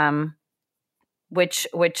threats.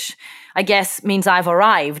 Which I guess means I've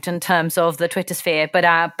arrived in terms of the Twitter sphere. But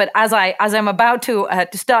as I'm about to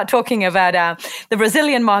start talking about the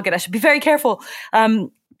Brazilian market, I should be very careful to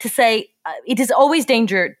say it is always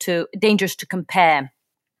dangerous to compare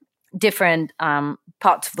different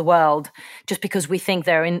parts of the world just because we think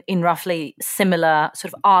they're in roughly similar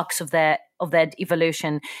sort of arcs of their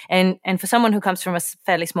evolution. And for someone who comes from a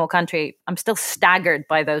fairly small country, I'm still staggered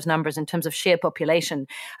by those numbers in terms of sheer population.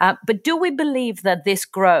 But do we believe that this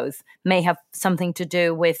growth may have something to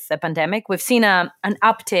do with the pandemic? We've seen an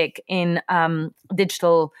uptick in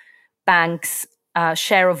digital banks'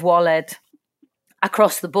 share of wallet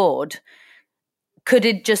across the board. Could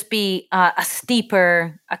it just be a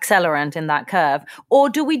steeper accelerant in that curve? Or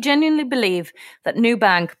do we genuinely believe that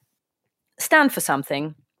Nubank stand for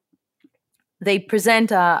something? They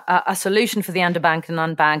present a solution for the underbanked and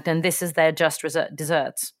unbanked, and this is their just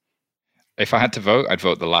desserts. If I had to vote, I'd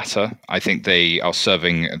vote the latter. I think they are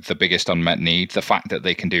serving the biggest unmet need. The fact that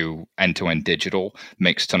they can do end-to-end digital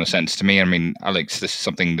makes a ton of sense to me. I mean, Alex, this is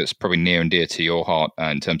something that's probably near and dear to your heart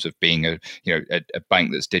in terms of being a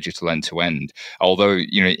bank that's digital end-to-end. Although,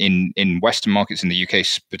 in Western markets, in the UK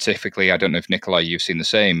specifically, I don't know if Nikolai, you've seen the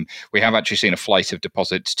same. We have actually seen a flight of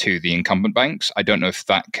deposits to the incumbent banks. I don't know if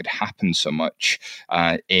that could happen so much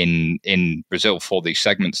in Brazil for these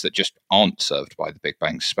segments that just aren't served by the big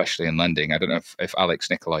banks, especially in lending. I don't know if Alex,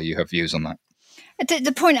 Nikolai, you have views on that.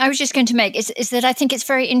 The point I was just going to make is that I think it's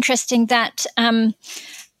very interesting that I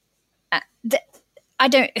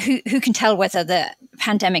don't who can tell whether the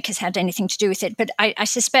pandemic has had anything to do with it, but I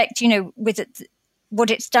suspect with it,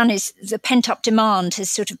 what it's done is the pent up demand has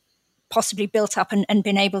sort of possibly built up and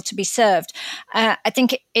been able to be served. I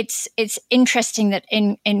think it's interesting that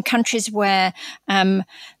in countries where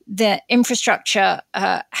the infrastructure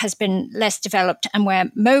has been less developed and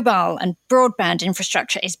where mobile and broadband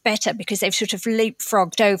infrastructure is better because they've sort of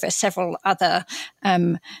leapfrogged over several other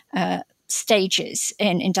stages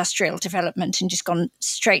in industrial development and just gone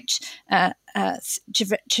straight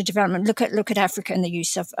to development. Look at Africa and the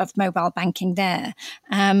use of mobile banking there.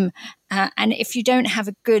 And if you don't have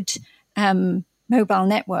a good mobile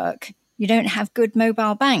network, you don't have good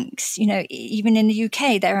mobile banks. Even in the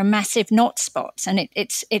UK, there are massive not spots, and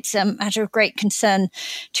it's a matter of great concern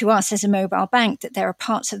to us as a mobile bank that there are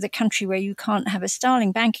parts of the country where you can't have a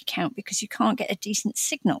Starling bank account because you can't get a decent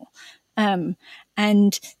signal.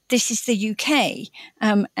 And this is the UK,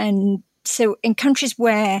 and So in countries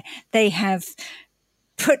where they have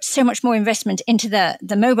put so much more investment into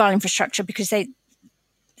the mobile infrastructure because they've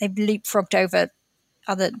leapfrogged over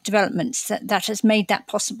other developments, that has made that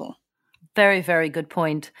possible. Very, very good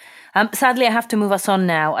point. Sadly, I have to move us on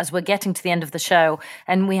now as we're getting to the end of the show,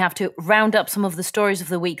 and we have to round up some of the stories of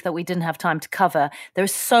the week that we didn't have time to cover. There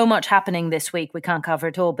is so much happening this week, we can't cover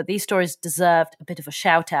it all, but these stories deserved a bit of a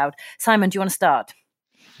shout out. Simon, do you want to start?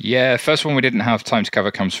 Yeah, first one we didn't have time to cover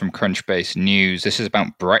comes from Crunchbase News. This is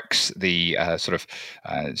about Brex, the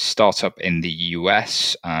startup in the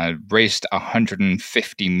US, raised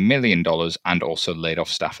 $150 million and also laid off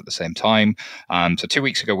staff at the same time. So 2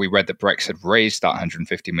 weeks ago, we read that Brex had raised that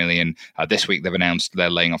 $150 million. This week, they've announced they're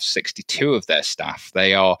laying off 62 of their staff.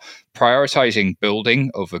 They are prioritizing building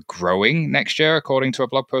over growing next year, according to a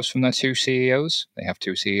blog post from their two CEOs. They have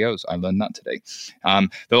two CEOs. I learned that today.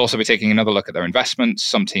 They'll also be taking another look at their investments.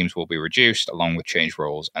 Some teams will be reduced, along with changed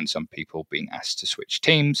roles and some people being asked to switch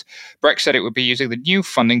teams. Brex said it would be using the new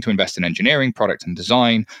funding to invest in engineering, product, and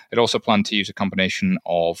design. It also planned to use a combination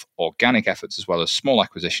of organic efforts as well as small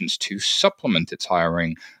acquisitions to supplement its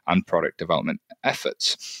hiring and product development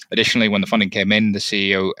efforts. Additionally, when the funding came in, the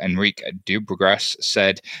CEO, Enrique Dubregras,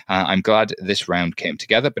 said, I'm glad this round came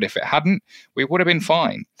together, but if it hadn't, we would have been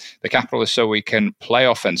fine. The capital is so we can play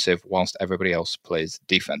offensive whilst everybody else plays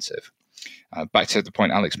defensive. Back to the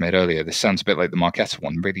point Alex made earlier, this sounds a bit like the Marqeta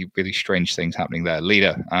one. Really, really strange things happening there.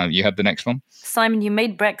 Lida, you had the next one? Simon, you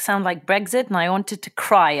made Brex sound like Brexit, and I wanted to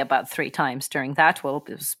cry about 3 times during that. Well,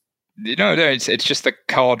 it was... No, it's just the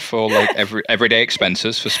card for like everyday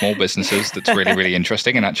expenses for small businesses that's really, really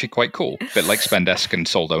interesting and actually quite cool. A bit like Spendesk and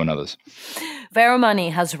Soldo and others. Vero Money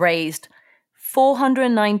has raised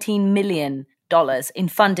 $419 million in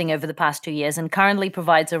funding over the past 2 years and currently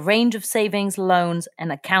provides a range of savings, loans, and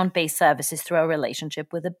account-based services through a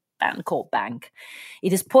relationship with a Bancorp Bank.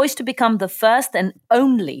 It is poised to become the first and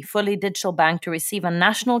only fully digital bank to receive a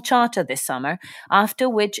national charter this summer, after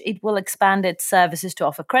which it will expand its services to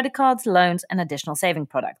offer credit cards, loans, and additional saving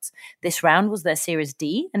products. This round was their Series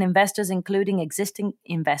D, and investors including existing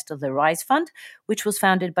investor the Rise Fund, which was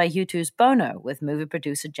founded by U2's Bono with movie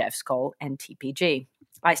producer Jeff Skoll and TPG.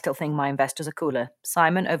 I still think my investors are cooler.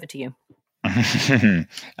 Simon, over to you.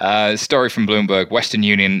 Story from Bloomberg. Western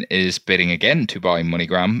Union is bidding again to buy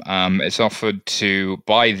MoneyGram. It's offered to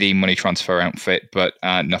buy the money transfer outfit, but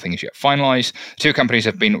nothing is yet finalized. Two companies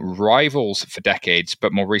have been rivals for decades,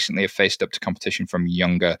 but more recently have faced up to competition from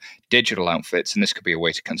younger digital outfits, and this could be a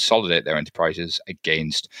way to consolidate their enterprises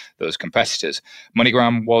against those competitors.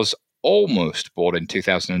 MoneyGram was almost bought in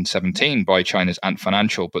 2017 by China's Ant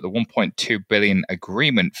Financial, but the $1.2 billion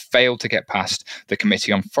agreement failed to get past the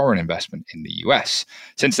Committee on Foreign Investment in the US.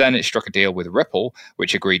 Since then, it struck a deal with Ripple,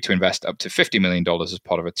 which agreed to invest up to $50 million as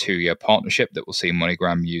part of a 2-year partnership that will see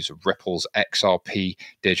MoneyGram use Ripple's XRP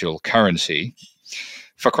digital currency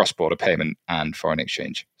for cross-border payment and foreign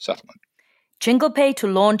exchange settlement. JinglePay to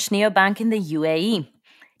launch neobank in the UAE.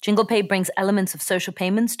 JinglePay brings elements of social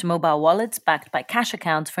payments to mobile wallets backed by cash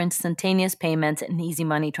accounts for instantaneous payments and easy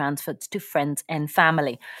money transfers to friends and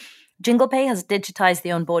family. JinglePay has digitized the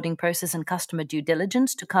onboarding process and customer due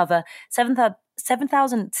diligence to cover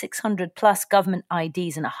 7,600 plus government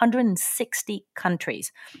IDs in 160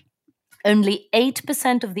 countries. Only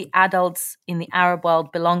 8% of the adults in the Arab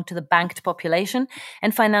world belong to the banked population,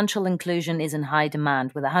 and financial inclusion is in high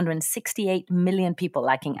demand, with 168 million people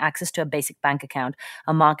lacking access to a basic bank account,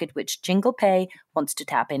 a market which JinglePay wants to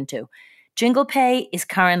tap into. JinglePay is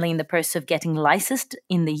currently in the process of getting licensed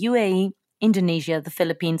in the UAE, Indonesia, the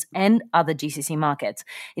Philippines, and other GCC markets.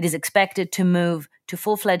 It is expected to move to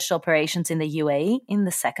full-fledged operations in the UAE in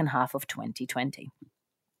the second half of 2020.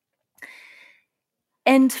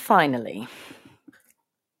 And finally,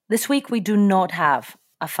 this week we do not have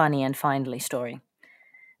a funny and finally story.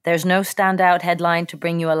 There's no standout headline to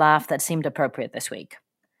bring you a laugh that seemed appropriate this week.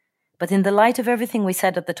 But in the light of everything we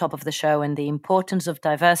said at the top of the show and the importance of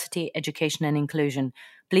diversity, education, and inclusion,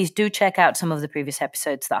 please do check out some of the previous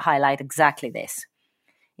episodes that highlight exactly this.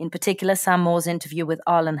 In particular, Sam Moore's interview with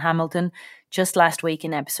Arlan Hamilton just last week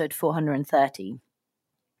in episode 430.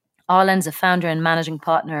 Arlan's a founder and managing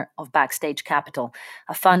partner of Backstage Capital,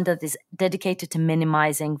 a fund that is dedicated to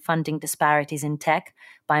minimizing funding disparities in tech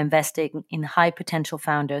by investing in high-potential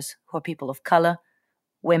founders who are people of color,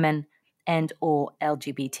 women, and or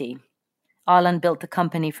LGBT. Arlan built the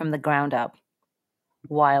company from the ground up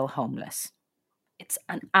while homeless. It's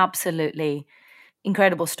an absolutely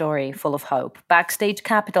incredible story full of hope. Backstage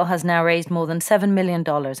Capital has now raised more than $7 million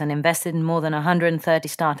and invested in more than 130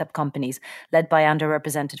 startup companies led by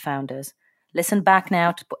underrepresented founders. Listen back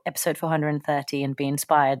now to episode 430 and be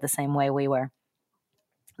inspired the same way we were.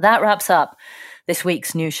 That wraps up this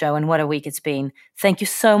week's new show, and what a week it's been. Thank you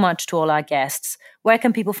so much to all our guests. Where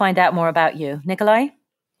can people find out more about you? Nikolai?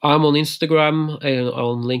 I'm on Instagram,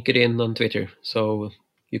 on LinkedIn, on Twitter. So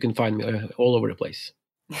you can find me all over the place.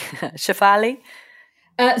 Shefali?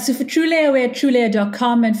 So for TrueLayer, we're at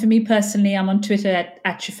TrueLayer.com. And for me personally, I'm on Twitter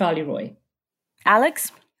at Shefali Roy.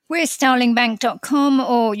 Alex? We're StarlingBank.com,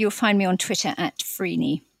 or you'll find me on Twitter at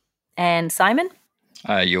Freeney. And Simon?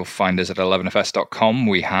 You'll find us at 11fs.com.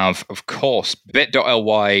 We have, of course,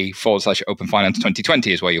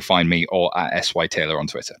 bit.ly/OpenFinance2020 is where you'll find me, or at SYTaylor on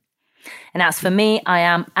Twitter. And as for me, I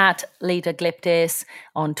am at Lida Gliptis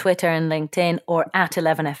on Twitter and LinkedIn, or at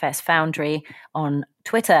 11FS Foundry on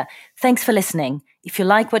Twitter. Thanks for listening. If you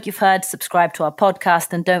like what you've heard, subscribe to our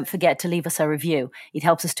podcast and don't forget to leave us a review. It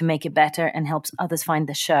helps us to make it better and helps others find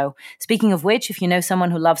the show. Speaking of which, if you know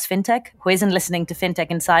someone who loves fintech, who isn't listening to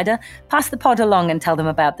Fintech Insider, pass the pod along and tell them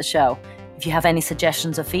about the show. If you have any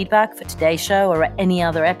suggestions or feedback for today's show or any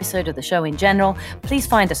other episode of the show in general, please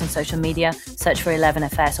find us on social media, search for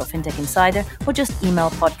 11FS or Fintech Insider, or just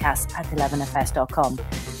email podcast@11fs.com.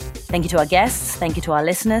 Thank you to our guests. Thank you to our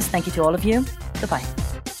listeners. Thank you to all of you. Goodbye.